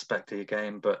aspect of your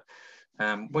game. But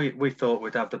we thought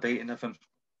we'd have the beating of them.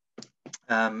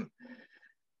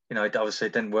 It obviously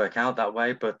didn't work out that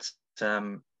way, but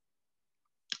that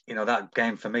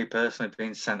game for me personally,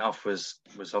 being sent off was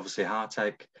obviously a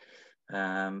heartache.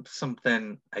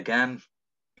 Something again,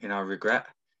 regret.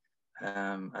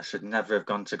 I should never have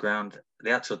gone to ground.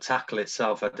 The actual tackle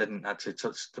itself, I didn't actually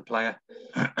touch the player,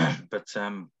 but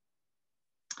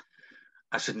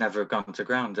I should never have gone to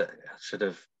ground. I should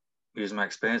have used my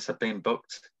experience. I've been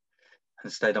booked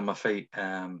and stayed on my feet,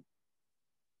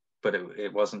 but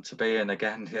it wasn't to be. And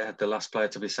again, yeah, the last player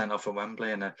to be sent off at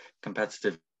Wembley in a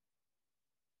competitive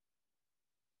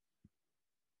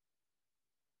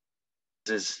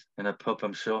is in a pub,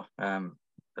 I'm sure.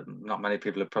 Not many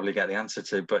people would probably get the answer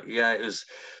to, but yeah, it was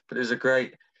a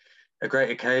great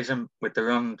occasion with the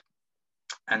wrong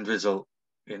end result,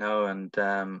 and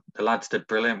the lads did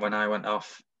brilliant when I went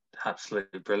off,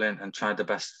 absolutely brilliant, and tried the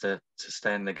best to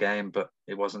stay in the game, but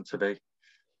it wasn't to be.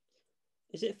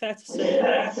 Is it fair to say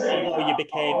that although you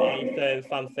became a firm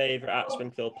fan favourite at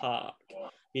Springfield Park,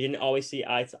 you didn't always see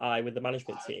eye to eye with the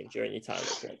management team during your time at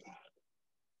the club?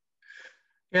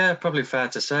 Yeah, probably fair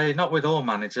to say. Not with all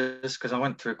managers, because I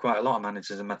went through quite a lot of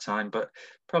managers in my time, but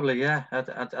probably, yeah,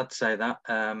 I'd say that.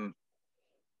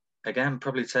 Again,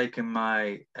 probably taking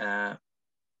my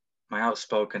my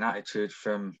outspoken attitude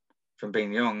from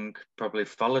being young probably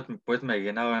followed with me,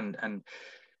 and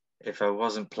if I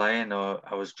wasn't playing or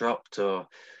I was dropped or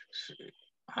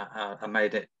I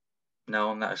made it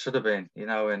known that I should have been,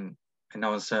 in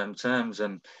no uncertain terms,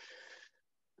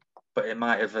 but it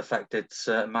might have affected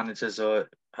certain managers, or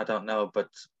I don't know, but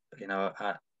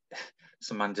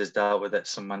some managers dealt with it,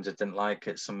 some managers didn't like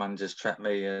it, some managers treated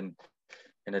me in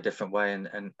a different way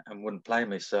and wouldn't play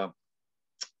me. So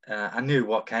I knew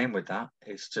what came with that.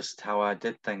 It's just how I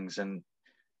did things, and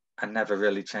I never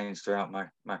really changed throughout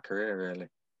my career, really.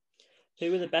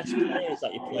 Who were the best players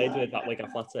that you played with at Wigan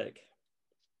Athletic?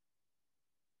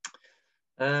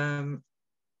 Um,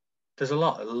 there's a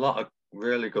lot of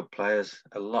really good players,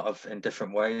 a lot of in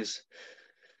different ways.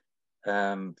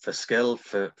 For skill,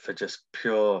 for just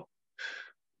pure,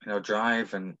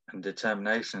 drive and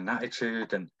determination and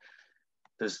attitude, and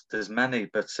there's many,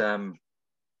 but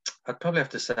I'd probably have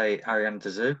to say Ariane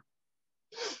Dazou.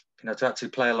 To actually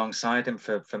play alongside him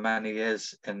for many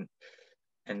years in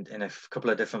a couple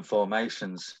of different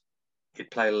formations. He'd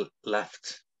play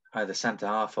left, either centre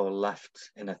half or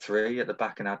left in a three at the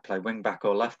back, and I'd play wing back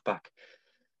or left back.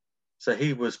 So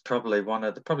he was probably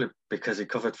probably because he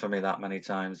covered for me that many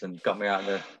times and got me out of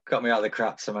the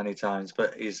crap so many times.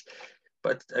 But he's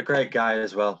a great guy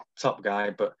as well, top guy.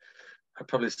 But I'd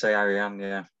probably say Ariane,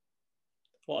 yeah.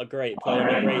 What a great player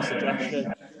and a great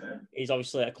suggestion. He's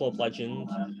obviously a club legend.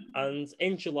 And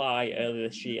in July earlier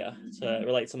this year, to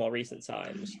relate to more recent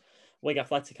times, Wigan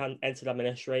Athletic entered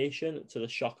administration to the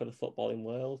shock of the footballing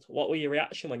world. What were your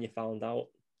reaction when you found out?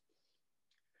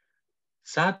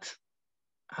 Sad.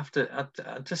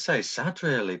 I'd just say sad,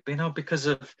 really. Because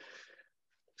of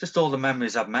just all the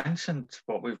memories I've mentioned,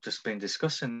 what we've just been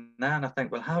discussing now, and I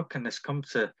think, well, how can this come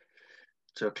to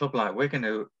a club like Wigan,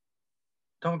 who,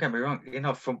 don't get me wrong,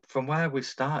 from where we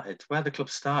started, where the club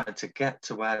started to get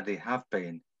to where they have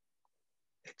been,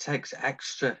 it takes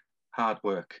extra hard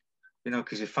work,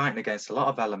 because you're fighting against a lot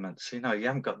of elements. You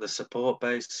haven't got the support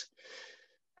base.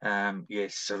 You're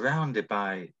surrounded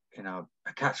by, a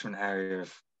catchment area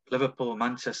of Liverpool,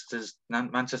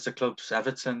 Manchester clubs,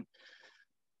 Everton,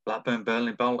 Blackburn,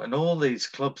 Burnley, Bolton, all these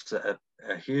clubs that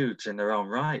are huge in their own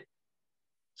right.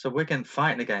 So Wigan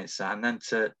fighting against that, and then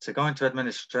to go into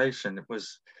administration, it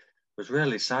was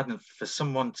really sad. And for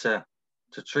someone to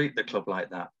treat the club like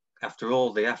that after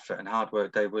all the effort and hard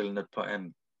work Dave Whelan had put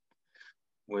in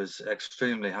was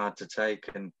extremely hard to take.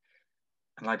 And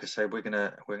like I say, Wigan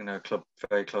are a club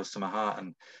very close to my heart,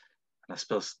 and I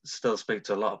still speak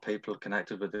to a lot of people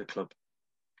connected with the club.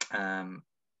 And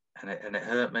it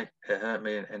hurt me. It hurt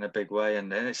me in a big way,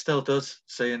 and it still does.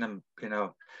 Seeing them,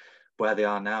 where they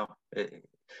are now,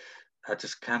 I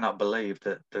just cannot believe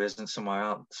that there isn't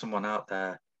someone out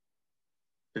there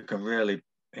who can really,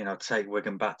 take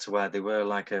Wigan back to where they were,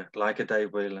 like a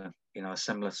Dave Whelan, a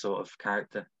similar sort of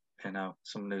character,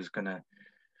 someone who's going to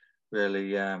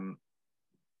really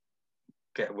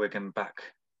get Wigan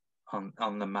back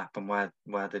on the map and where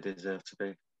they deserve to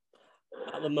be.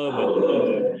 At the moment, you're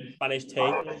under Spanish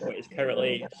takeover, but it's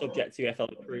currently subject to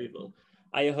EFL approval.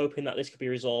 Are you hoping that this could be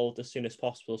resolved as soon as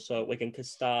possible so Wigan can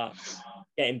start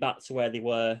getting back to where they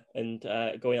were and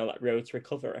going on that road to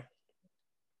recovery?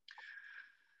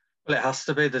 Well, it has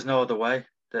to be. There's no other way.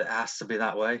 It has to be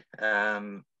that way.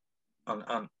 It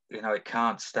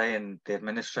can't stay in the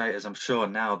administrators. I'm sure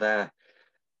now they're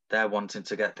wanting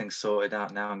to get things sorted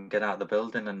out now and get out of the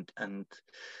building, and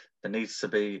there needs to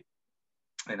be,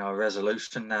 a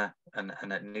resolution there, and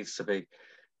it needs to be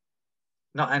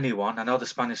not anyone. I know the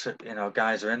Spanish,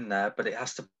 guys are in there, but it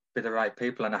has to be the right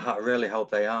people, and I really hope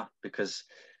they are, because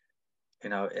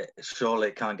surely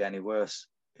it can't get any worse,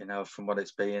 from what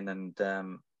it's been. And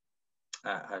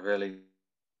I really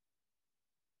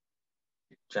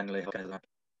generally hope that.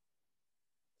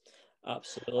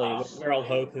 Absolutely. We're all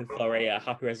hoping for a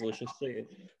happy resolution soon.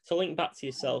 To link back to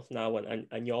yourself now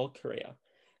and your career,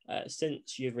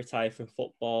 since you've retired from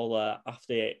football,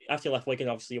 after you left Wigan,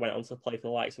 obviously you went on to play for the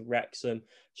likes of Wrexham,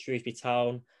 Shrewsbury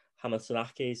Town, Hamilton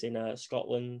Accies in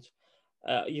Scotland.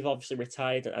 You've obviously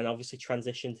retired and obviously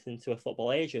transitioned into a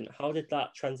football agent. How did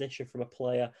that transition from a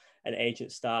player and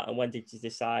agent start, and when did you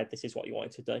decide this is what you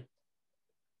wanted to do?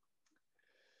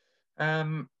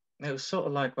 It was sort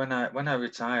of like when I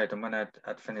retired and when I'd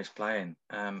finished playing.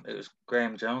 It was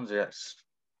Graham Jones, yes,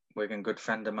 Wigan, good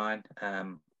friend of mine.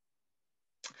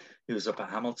 He was up at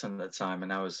Hamilton at the time,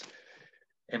 and I was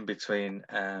in between.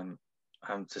 I'm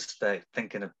just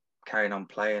thinking of carrying on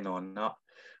playing or not,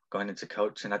 going into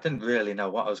coaching. I didn't really know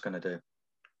what I was going to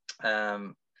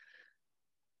do.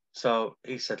 So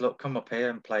he said, "Look, come up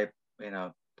here and play.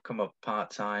 Come up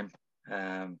part time.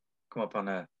 Come up on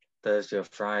a Thursday or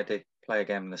Friday, play a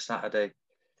game on the Saturday,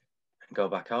 and go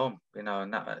back home."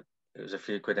 And that it was a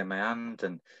few quid in my hand,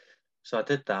 and so I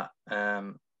did that.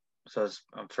 So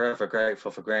I'm forever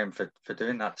grateful for Graham for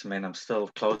doing that to me, and I'm still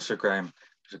close to Graham.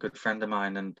 He's a good friend of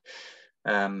mine, and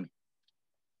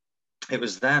it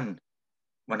was then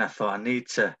when I thought I need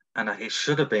to, and it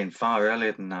should have been far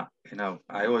earlier than that.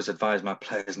 I always advise my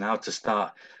players now to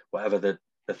start whatever they're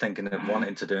thinking of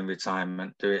wanting to do in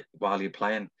retirement, do it while you're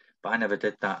playing. But I never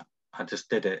did that. I just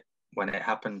did it when it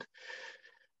happened.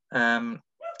 And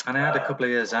I had a couple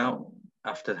of years out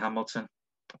after Hamilton.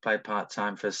 I played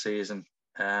part-time for a season.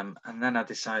 And then I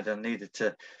decided I needed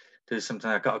to do something.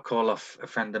 I got a call off a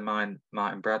friend of mine,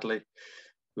 Martin Bradley,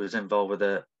 who was involved with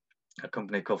a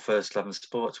company called First 11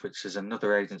 Sports, which is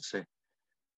another agency.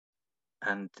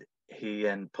 And he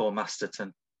and Paul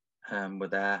Masterton were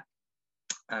there.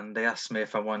 And they asked me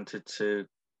if I wanted to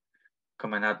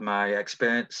come and add my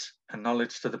experience and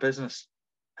knowledge to the business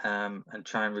and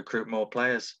try and recruit more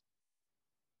players.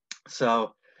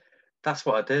 So that's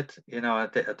what I did. I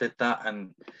did that,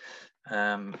 and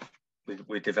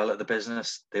we developed the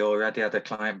business. They already had a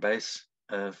client base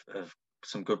of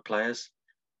some good players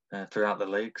throughout the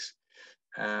leagues,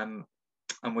 and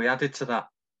we added to that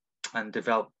and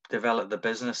developed the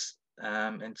business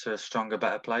into a stronger,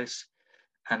 better place.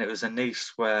 And it was a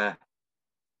niche where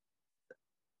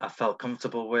I felt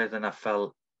comfortable with, and I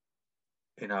felt,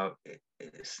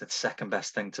 it's the second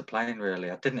best thing to playing, really.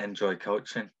 I didn't enjoy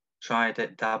coaching. Tried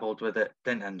it, dabbled with it,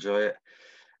 didn't enjoy it.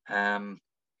 I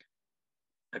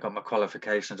got my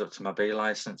qualifications up to my B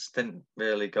license, didn't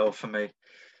really go for me.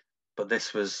 But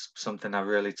this was something I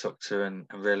really took to and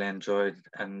really enjoyed,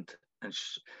 and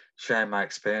sharing my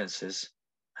experiences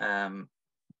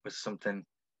was something,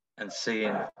 and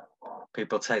seeing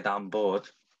people take that on board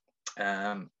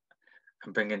and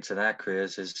bring into their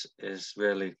careers is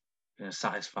really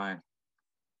satisfying.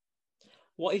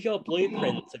 What is your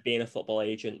blueprint to being a football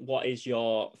agent? What is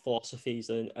your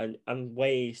philosophies and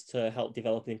ways to help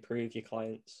develop and improve your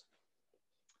clients?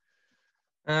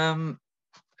 Well,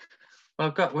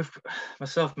 I've got, with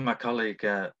myself and my colleague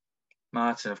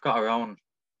Martin, I've got our own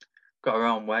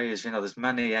ways. There's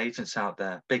many agents out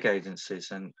there, big agencies,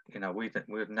 and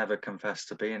we've never confessed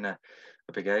to being a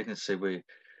big agency. We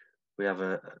have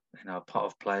a pot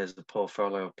of players, the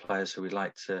portfolio of players who we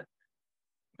like to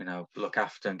look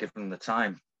after and give them the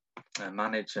time and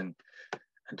manage and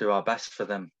do our best for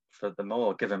them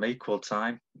all, give them equal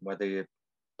time, whether you're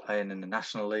playing in the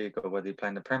National League or whether you're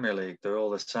playing the Premier League. They're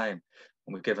all the same,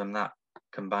 and we give them that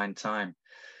combined time.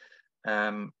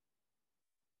 But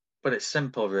it's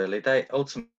simple, really. They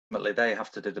ultimately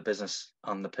have to do the business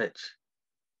on the pitch.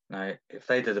 Now, if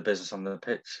they do the business on the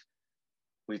pitch,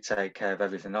 we take care of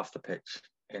everything off the pitch,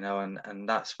 and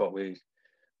that's what we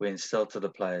instill to the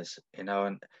players,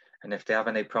 and if they have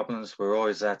any problems, we're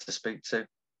always there to speak to,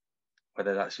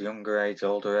 whether that's younger age,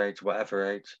 older age,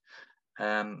 whatever age.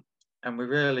 And we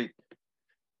really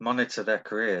monitor their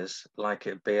careers like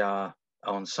it'd be our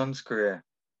own son's career.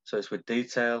 So it's with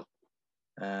detail,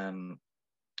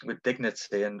 with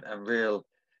dignity and real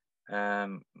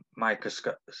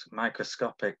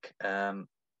microscopic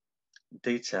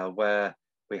detail, where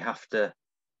we have to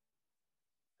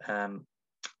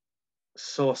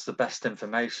source the best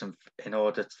information in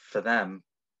order for them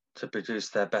to produce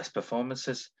their best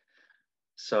performances.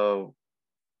 So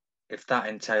if that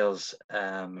entails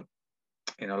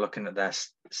looking at their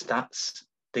stats,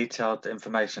 detailed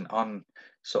information on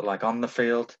sort of like on the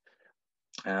field,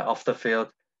 off the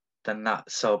field, then that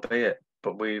so be it.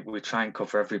 But we try and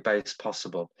cover every base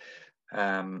possible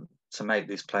to make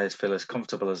these players feel as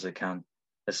comfortable as they can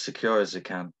as secure as they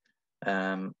can,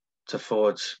 to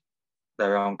forge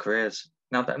their own careers.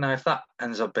 Now, if that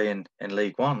ends up being in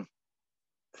League One,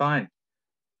 fine.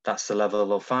 That's the level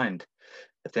they'll find.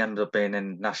 If they end up being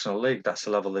in National League, that's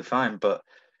the level they find. But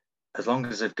as long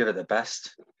as they've given it the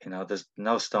best, there's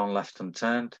no stone left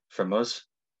unturned from us,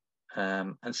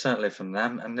 and certainly from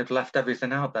them. And they've left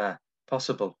everything out there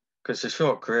possible, because it's a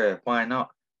short career. Why not?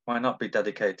 Why not be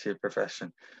dedicated to your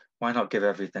profession? Why not give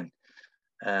everything?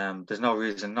 There's no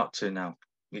reason not to now.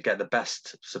 You get the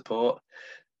best support,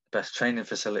 best training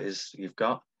facilities you've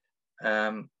got.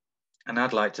 And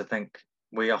I'd like to think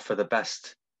we offer the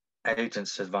best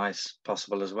agents advice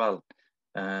possible as well.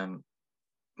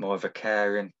 More of a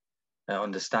caring,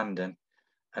 understanding,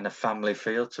 and a family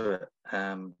feel to it.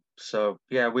 So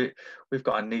yeah, we've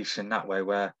got a niche in that way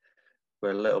where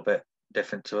we're a little bit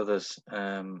different to others.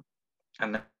 And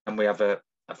then we have a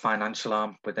financial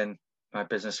arm within my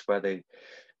business where they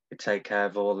take care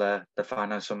of all the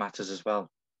financial matters as well.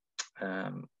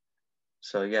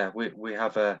 So yeah, we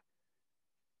have a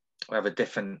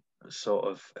different sort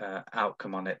of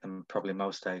outcome on it than probably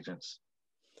most agents.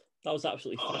 That was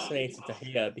absolutely fascinating to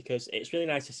hear, because it's really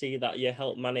nice to see that you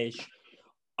help manage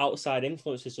outside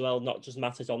influence as well, not just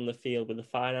matters on the field with the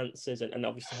finances, and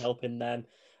obviously helping them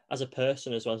as a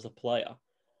person as well as a player.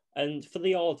 And for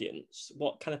the audience,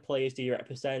 what kind of players do you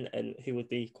represent, and who would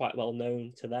be quite well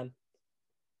known to them?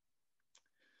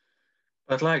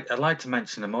 I'd like to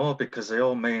mention them all because they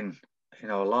all mean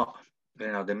a lot.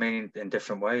 They mean in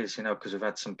different ways. Because we've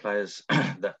had some players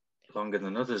that longer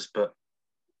than others, but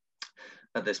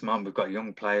at this moment we've got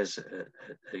young players at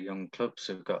young clubs.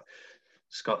 We've got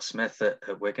Scott Smith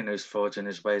at Wigan, who's forging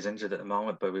his way. He's injured at the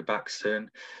moment, but we'll be back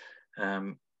soon.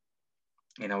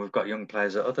 We've got young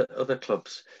players at other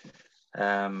clubs.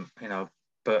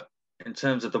 But in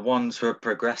terms of the ones who are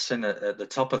progressing at the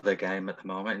top of the game at the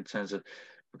moment, in terms of,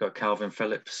 we've got Calvin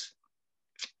Phillips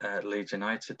at Leeds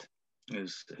United,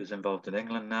 who's involved in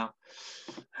England now.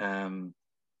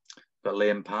 Got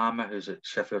Liam Palmer, who's at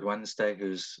Sheffield Wednesday,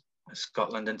 who's a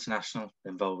Scotland international,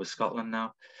 involved with Scotland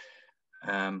now.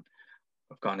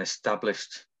 We've got an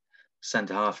established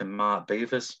centre half in Mark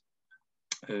Beavers,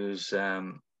 who's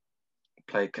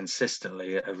played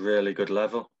consistently at a really good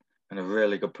level and a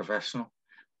really good professional.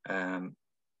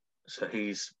 So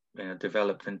he's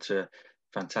developed into a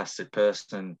fantastic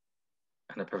person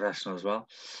and a professional as well.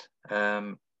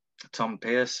 Tom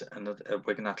Pearce at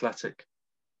Wigan Athletic,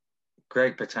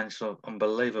 great potential,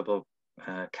 unbelievable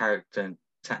character and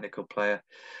technical player,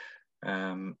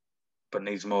 but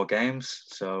needs more games.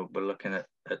 So we're looking at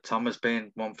Tom as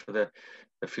being one for the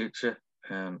future,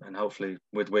 and hopefully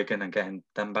with Wigan and getting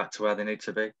them back to where they need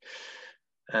to be.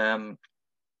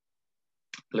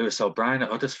 Lewis O'Brien at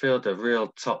Huddersfield, a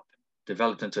real top,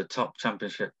 developed into a top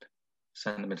championship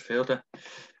centre midfielder.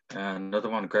 Another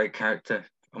one, great character,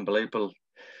 unbelievable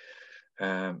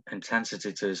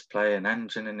intensity to his play, and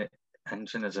engine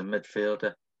as a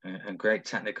midfielder, and great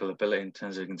technical ability in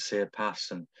terms of he can see a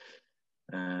pass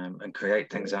and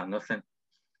create things out of nothing.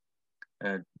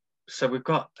 So we've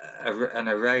got an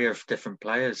array of different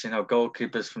players.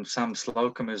 Goalkeepers from Sam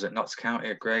Slocum, who's at Notts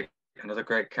County, another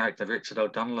great character. Richard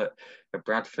O'Donnell at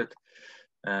Bradford,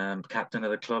 captain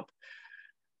of the club.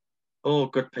 All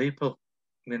good people,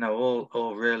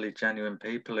 all really genuine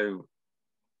people who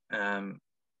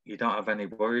you don't have any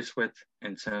worries with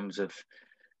in terms of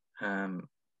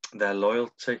their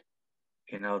loyalty.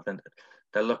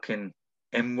 They're looking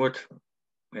inward,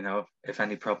 if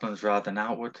any problems, rather than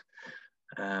outward.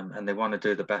 And they want to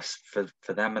do the best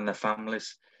for them and their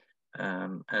families,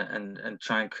 and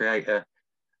try and create a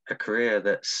career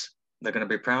that's they're going to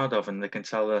be proud of, and they can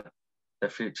tell their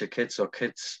future kids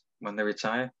when they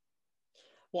retire.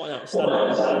 What an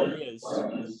outstanding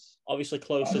players. Obviously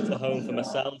closer to home for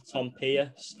myself, Tom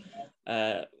Pearce,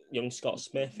 young Scott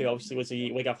Smith, who obviously was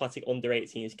the Wigan Athletic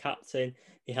under-18s captain.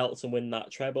 He helped them win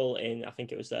that treble in, I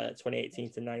think it was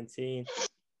 2018 to 19.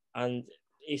 And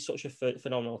he's such a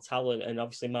phenomenal talent. And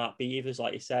obviously Mark Beavers,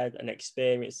 like you said, an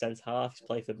experienced centre-half. He's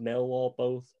played for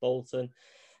Millwall, Bolton.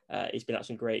 He's been at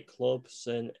some great clubs,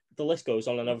 and the list goes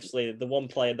on. And obviously the one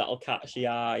player that'll catch the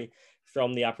eye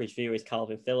from the average viewer is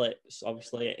Calvin Phillips,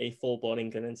 obviously a full-blown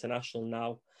England international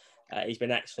now. He's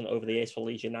been excellent over the years for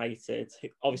Leeds United,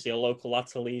 obviously a local lad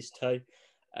to Leeds too.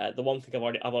 The one thing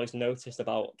I've always noticed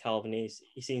about Calvin is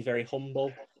he seems very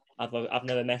humble. I've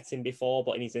never met him before,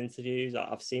 but in his interviews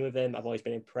I've seen with him, I've always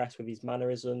been impressed with his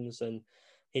mannerisms and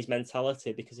his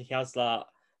mentality, because he has that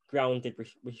grounded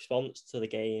response to the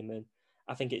game. And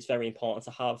I think it's very important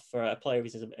to have for a player of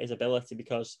his ability,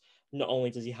 because not only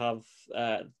does he have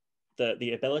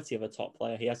the ability of a top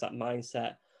player, he has that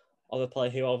mindset of a player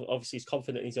who obviously is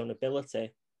confident in his own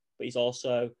ability, but he's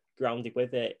also grounded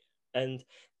with it. And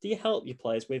do you help your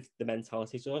players with the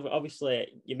mentality? So obviously,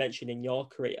 you mentioned in your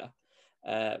career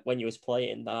when you was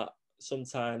playing that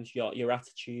sometimes your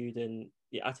attitude and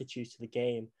your attitude to the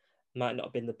game might not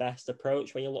have been the best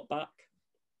approach when you look back.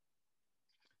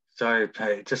 Sorry,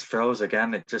 it just froze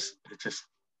again. It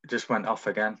just went off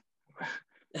again.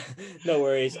 No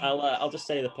worries. I'll just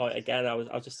say the point again. I was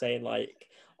just saying, like,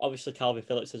 obviously Calvin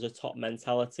Phillips has a top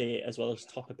mentality as well as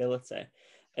top ability,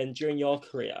 and during your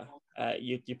career,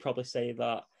 you probably say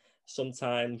that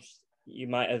sometimes you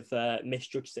might have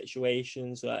misjudged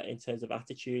situations in terms of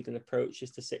attitude and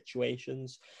approaches to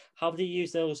situations. How do you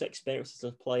use those experiences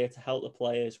as a player to help the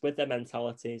players with their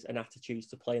mentalities and attitudes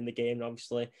to play in the game, and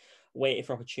obviously waiting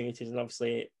for opportunities and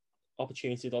obviously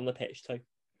opportunities on the pitch too?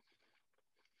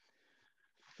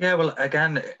 Yeah, well,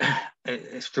 again,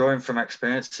 it's drawing from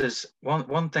experiences.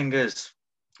 One thing is,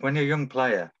 when you're a young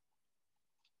player,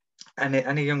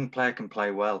 any young player can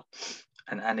play well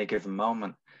in any given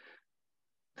moment.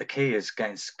 The key is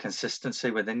getting consistency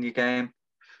within your game,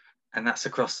 and that's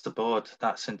across the board.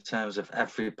 That's in terms of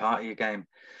every part of your game.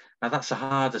 Now, that's the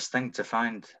hardest thing to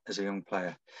find as a young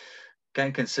player.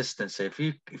 Getting consistency.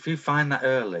 If you find that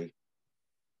early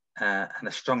and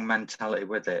a strong mentality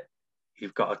with it,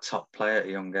 you've got a top player at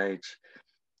a young age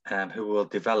who will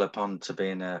develop on to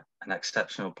being an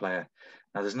exceptional player.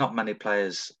 Now, there's not many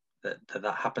players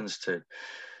that happens to.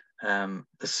 The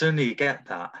sooner you get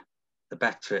that, the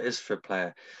better it is for a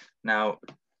player. Now,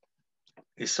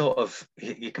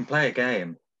 you can play a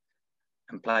game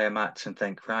and play a match and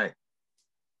think, right,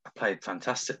 I played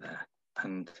fantastic there,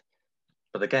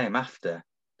 but the game after,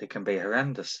 they can be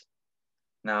horrendous.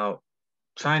 Now,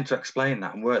 trying to explain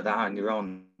that and work that out in your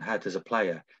own head as a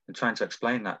player and trying to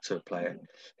explain that to a player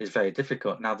is very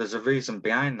difficult. Now, there's a reason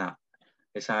behind that.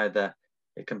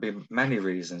 It can be many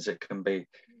reasons. It can be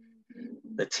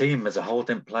the team as a whole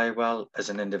didn't play well. As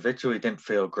an individual, you didn't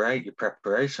feel great. Your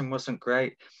preparation wasn't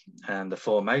great. And the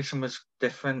formation was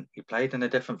different. You played in a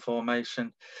different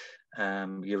formation.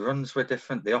 Your runs were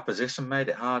different. The opposition made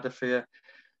it harder for you.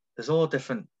 There's all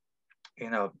different,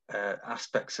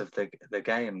 aspects of the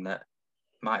game that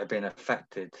might have been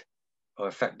affected or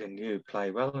affecting you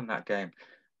play well in that game.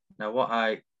 Now,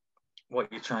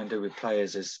 what you try and do with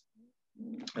players is,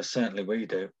 as certainly we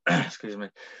do, excuse me,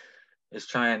 is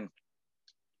try and,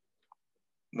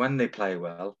 when they play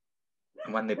well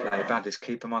and when they play bad, is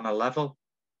keep them on a level.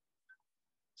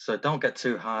 So don't get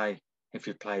too high if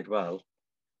you played well,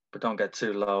 but don't get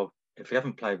too low if you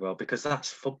haven't played well, because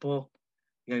that's football.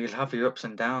 You'll have your ups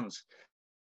and downs.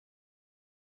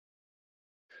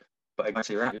 But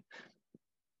again,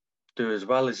 do as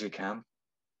well as you can.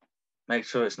 Make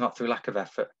sure it's not through lack of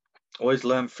effort. Always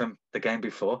learn from the game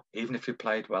before, even if you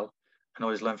played well, and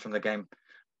always learn from the game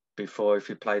before if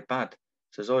you played bad.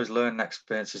 So there's always learning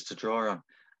experiences to draw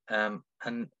on.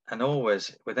 And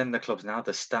always within the clubs now,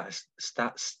 the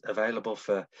stats available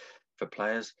for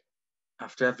players.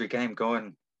 After every game, go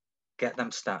and get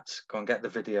them stats, go and get the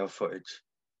video footage,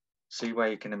 see where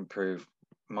you can improve,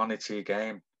 monitor your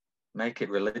game, make it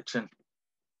religion.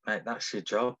 Mate, that's your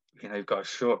job. You've got a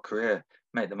short career,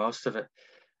 make the most of it,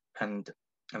 and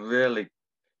really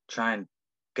try and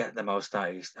get the most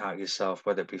out of yourself,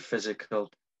 whether it be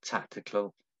physical,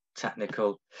 tactical,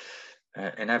 technical,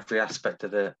 in every aspect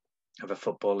of a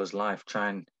footballer's life.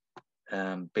 Try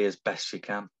and be as best you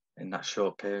can in that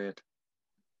short period.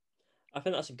 I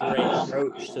think that's a great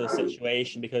approach to the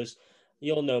situation because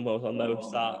you'll know more than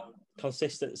most that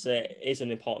consistency is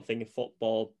an important thing in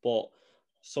football, but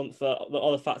for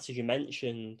all the factors you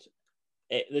mentioned,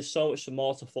 there's so much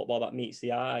more to football that meets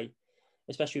the eye,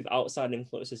 especially with outside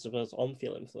influences as well as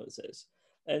on-field influences.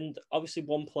 And obviously,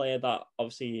 one player that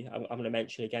obviously I'm going to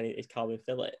mention again is Calvin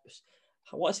Phillips.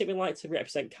 What's it been like to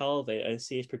represent Calvin and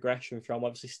see his progression from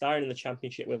obviously starting in the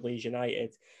Championship with Leeds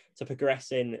United to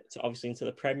progressing to obviously into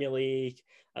the Premier League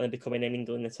and then becoming an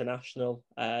England international,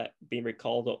 being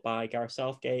recalled up by Gareth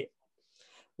Southgate?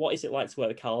 What is it like to work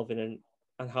with Calvin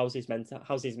and how's his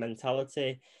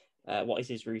mentality? What is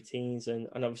his routines and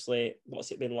obviously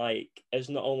what's it been like as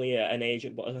not only an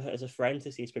agent but as a friend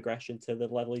to see his progression to the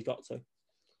level he's got to?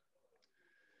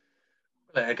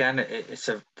 Again,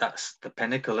 that's the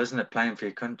pinnacle, isn't it? Playing for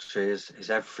your country is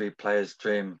every player's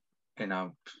dream.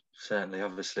 Certainly,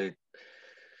 obviously,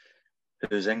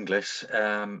 who's English,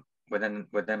 within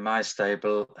my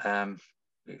stable,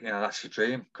 that's your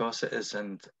dream. Of course, it is,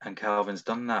 and Calvin's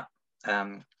done that.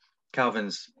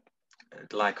 Calvin's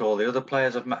like all the other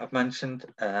players I've mentioned,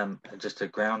 just a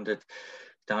grounded,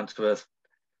 down to earth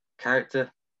character.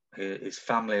 His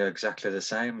family are exactly the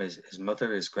same. His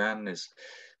mother, his gran, his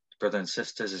brother and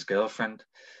sisters, his girlfriend.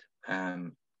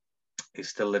 He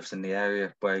still lives in the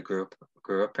area where he grew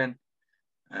up in.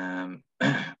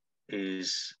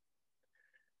 He's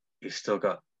still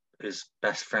got his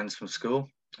best friends from school,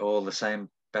 all the same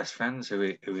best friends who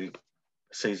he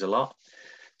sees a lot.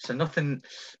 So nothing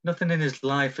in his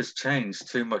life has changed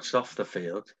too much off the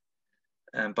field,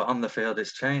 but on the field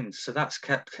it's changed. So that's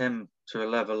kept him to a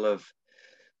level of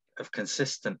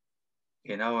consistent,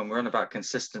 you know. And we're on about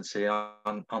consistency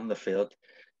on the field.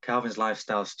 Calvin's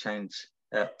lifestyle's changed,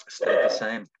 stayed the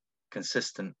same,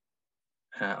 consistent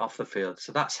off the field.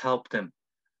 So that's helped him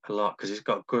a lot because he's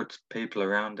got good people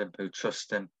around him who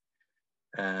trust him.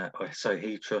 So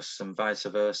he trusts them, vice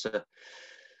versa.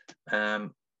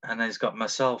 And then he's got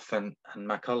myself and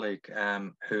my colleague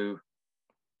who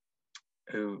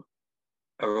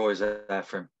are always there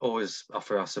for him, always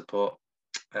offer our support.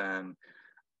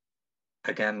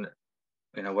 Again,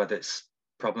 you know, whether it's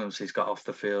problems he's got off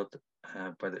the field,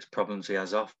 whether it's problems he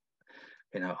has off,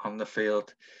 you know, on the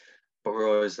field, but we're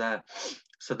always there.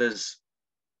 So there's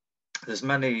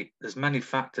many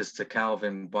factors to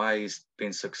Calvin why he's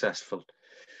been successful,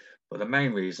 but the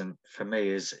main reason for me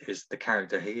is the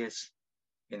character he is.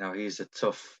 You know, he's a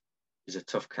tough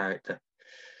character.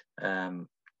 To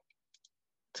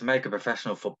make a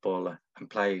professional footballer and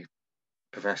play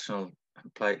professional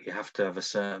and play, you have to have a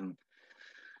certain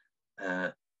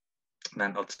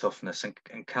mental toughness,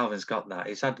 and Calvin's got that.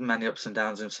 He's had many ups and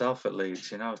downs himself at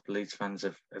Leeds. You know, Leeds fans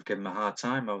have given him a hard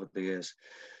time over the years.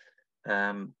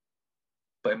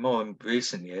 But in more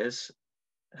recent years,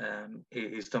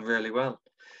 he's done really well,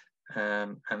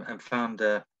 and found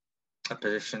a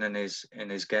position in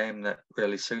his game that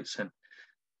really suits him,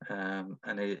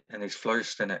 and he's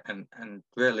flourished in it, and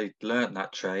really learnt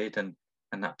that trade and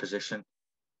that position,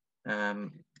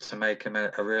 to make him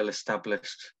a real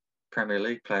established Premier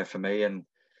League player for me, and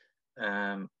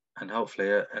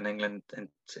hopefully an England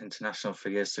international for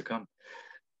years to come.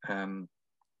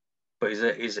 But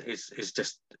he's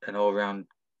just an all-round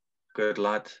good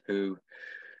lad who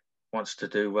wants to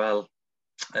do well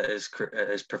at his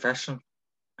profession,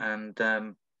 and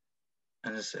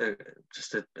is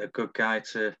just a good guy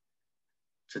to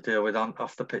deal with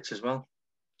off the pitch as well.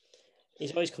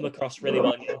 He's always come across really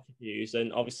well in interviews,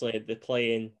 and obviously the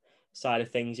playing side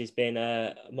of things has been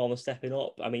more than stepping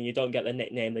up. I mean, you don't get the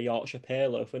nickname the Yorkshire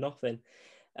Pirlo for nothing.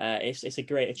 It's a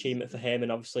great achievement for him,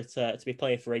 and obviously to be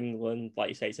playing for England, like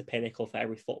you say, it's a pinnacle for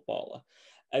every footballer.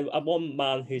 And one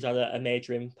man who's had a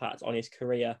major impact on his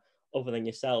career, other than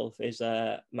yourself, is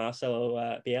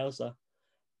Marcelo Bielsa.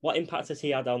 What impact has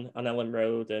he had on Ellen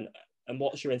Road, and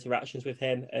what's your interactions with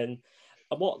him, and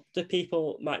what do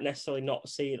people might necessarily not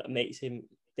see that makes him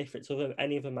different to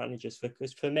any other managers?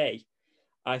 Because for me,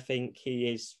 I think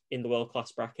he is in the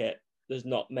world-class bracket. There's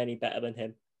not many better than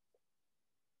him.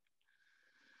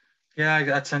 Yeah,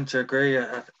 I tend to agree.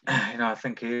 I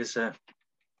think he is a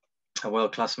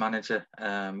world-class manager,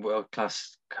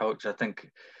 world-class coach. I think,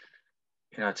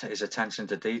 his attention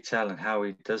to detail and how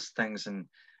he does things and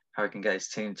how he can get his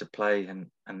team to play and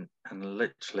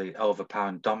literally overpower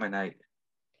and dominate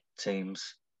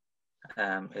teams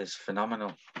is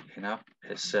phenomenal. You know,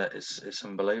 it's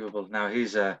unbelievable. Now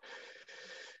he's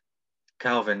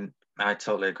Calvin. I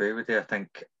totally agree with you. I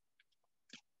think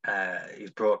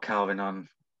he's brought Calvin on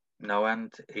no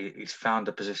end. He's found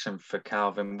a position for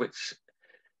Calvin, which,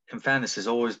 in fairness, has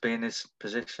always been his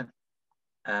position,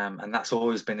 and that's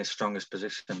always been his strongest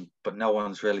position. But no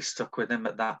one's really stuck with him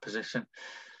at that position.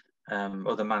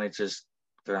 Other managers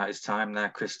throughout his time there,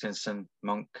 Christensen,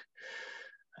 Monk,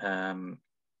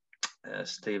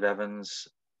 Steve Evans,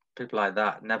 people like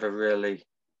that, never really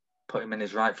put him in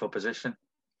his rightful position.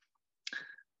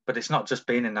 But it's not just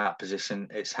being in that position,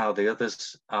 it's how the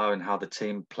others are and how the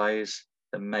team plays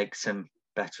that makes him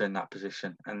better in that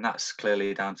position. And that's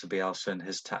clearly down to Bielsa and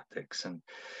his tactics and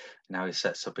how he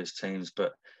sets up his teams.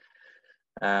 But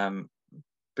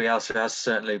Bielsa has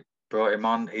certainly brought him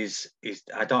on.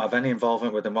 I don't have any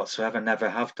involvement with him whatsoever, never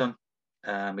have done.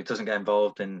 He doesn't get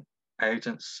involved in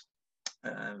agents.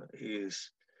 He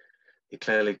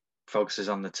clearly focuses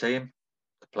on the team,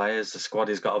 the players, the squad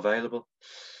he's got available.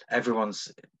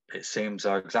 Everyone's, it seems,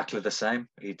 are exactly the same.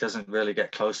 He doesn't really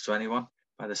get close to anyone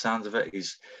by the sounds of it. He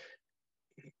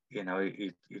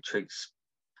treats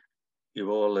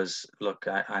you all as, look,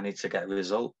 I need to get a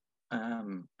result.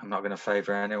 I'm not going to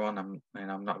favour anyone. I'm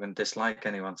not going to dislike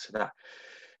anyone. So that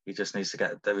he just needs to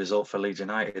get the result for Leeds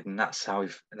United, and that's how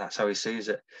he sees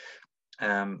it.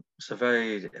 So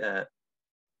very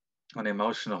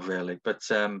unemotional, really. But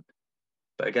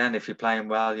again, if you're playing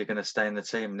well, you're going to stay in the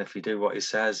team, and if you do what he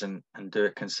says and do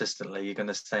it consistently, you're going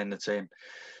to stay in the team.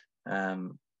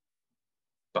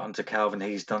 but under Calvin,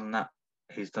 he's done that.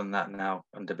 He's done that now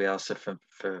under Bielsa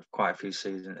for quite a few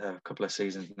seasons, a couple of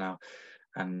seasons now,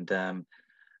 and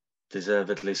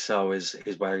deservedly so is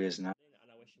where he is now.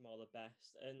 And I wish him all the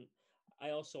best. And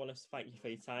I also want to thank you for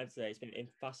your time today. It's been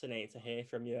fascinating to hear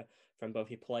from you, from both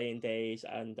your playing days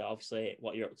and obviously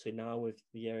what you're up to now with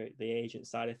the agent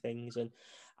side of things. And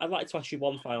I'd like to ask you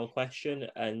one final question,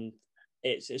 and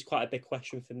it's quite a big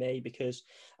question for me because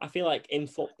I feel like in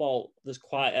football there's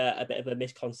quite a bit of a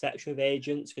misconception of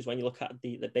agents, because when you look at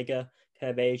the bigger kind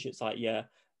of agents like your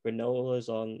Renolas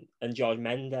and George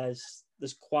Mendes,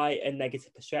 there's quite a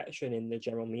negative perception in the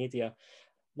general media.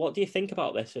 What do you think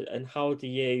about this, and how do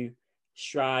you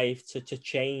strive to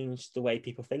change the way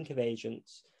people think of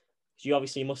agents? Because you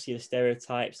obviously must see the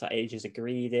stereotypes that agents are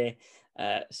greedy,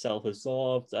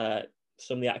 self-absorbed.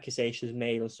 Some of the accusations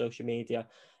made on social media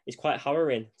is quite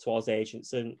harrowing towards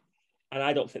agents, and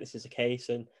I don't think this is the case,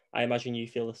 and I imagine you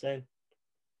feel the same.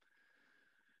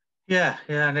 Yeah,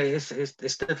 and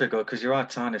it's difficult because you are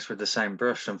tarnished with the same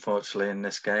brush, unfortunately, in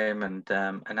this game,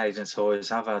 and agents always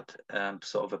have had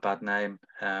sort of a bad name,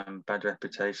 bad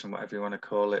reputation, whatever you want to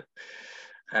call it.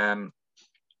 I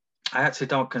actually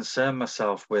don't concern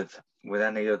myself with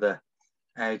any other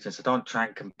agents. I don't try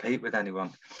and compete with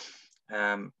anyone.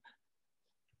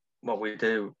 What we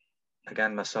do,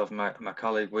 again, myself and my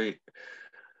colleague, we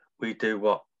do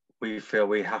what we feel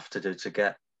we have to do to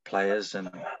get players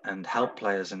and help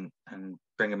players and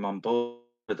bring them on board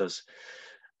with us.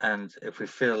 And if we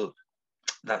feel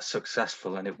that's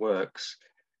successful and it works,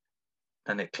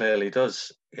 then it clearly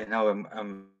does. You know,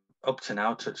 up to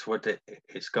now, touch wood,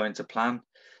 it's going to plan.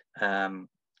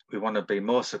 We want to be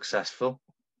more successful,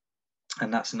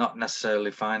 and that's not necessarily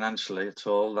financially at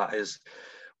all. That is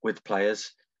with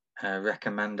players.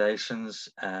 Recommendations.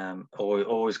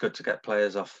 Always good to get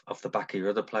players off the back of your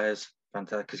other players,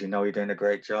 fantastic, because you know you're doing a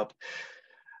great job.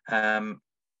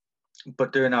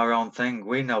 But doing our own thing,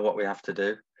 we know what we have to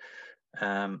do.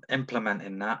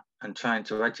 Implementing that and trying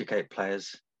to educate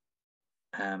players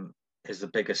is the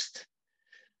biggest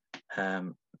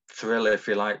thrill, if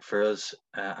you like, for us,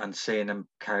 and seeing them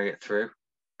carry it through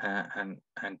and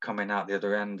coming out the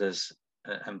other end as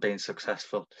and being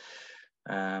successful.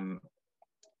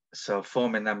 So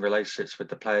forming them relationships with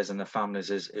the players and the families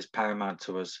is paramount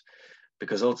to us,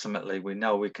 because ultimately we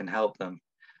know we can help them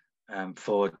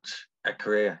forge a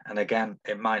career. And again,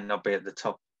 it might not be at the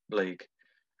top league,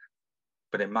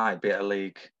 but it might be at a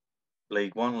League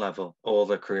One level or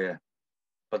the career.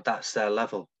 But that's their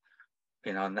level,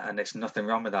 you know, and there's nothing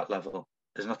wrong with that level.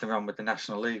 There's nothing wrong with the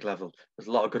National League level. There's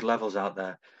a lot of good levels out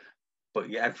there, but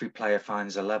every player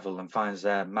finds a level and finds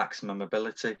their maximum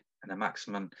ability and a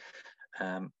maximum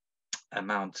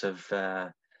amount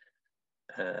of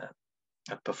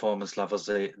performance levels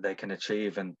they can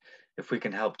achieve. And if we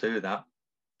can help do that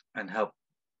and help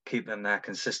keep them there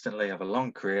consistently, have a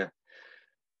long career,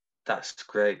 that's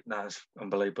great. That's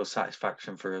unbelievable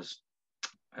satisfaction for us.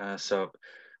 So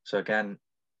again,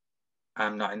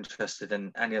 I'm not interested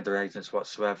in any other agents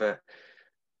whatsoever.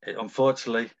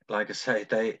 Unfortunately, like I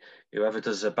say, whoever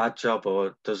does a bad job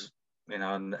or does, you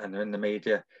know, and they're in the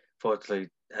media, fortunately,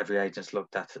 every agent's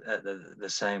looked at the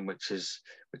same, which is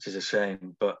a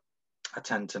shame. But I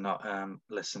tend to not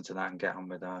listen to that and get on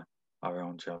with our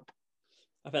own job.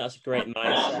 I think that's a great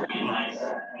mindset.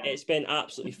 And it's been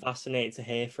absolutely fascinating to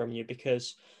hear from you,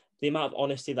 because the amount of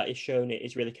honesty that you've shown it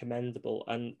is really commendable.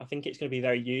 And I think it's going to be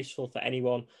very useful for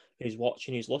anyone who's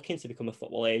watching, who's looking to become a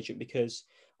football agent, because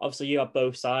obviously you have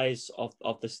both sides of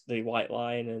the white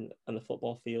line and the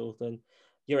football field. And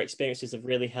your experiences have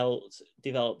really helped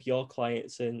develop your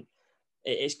clients. And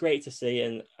it's great to see.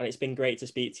 And it's been great to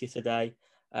speak to you today.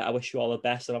 I wish you all the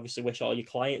best, and obviously wish all your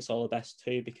clients all the best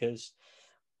too, because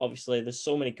obviously there's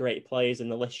so many great players in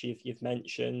the list you've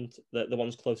mentioned, the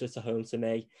ones closer to home to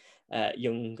me,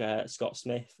 young Scott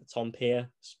Smith, Tom Pearce,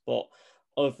 but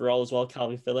overall as well,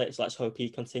 Calvin Phillips. Let's hope he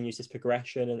continues his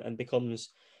progression and becomes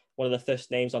one of the first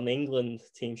names on the England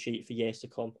team sheet for years to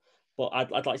come. But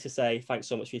I'd like to say thanks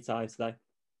so much for your time today.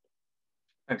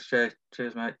 Thanks, Jay.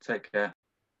 Cheers, mate. Take care.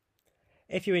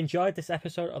 If you enjoyed this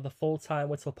episode of the Full Time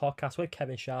Whittle podcast with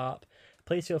Kevin Sharp,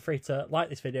 please feel free to like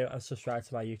this video and subscribe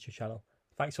to my YouTube channel.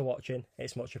 Thanks for watching.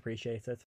 It's much appreciated.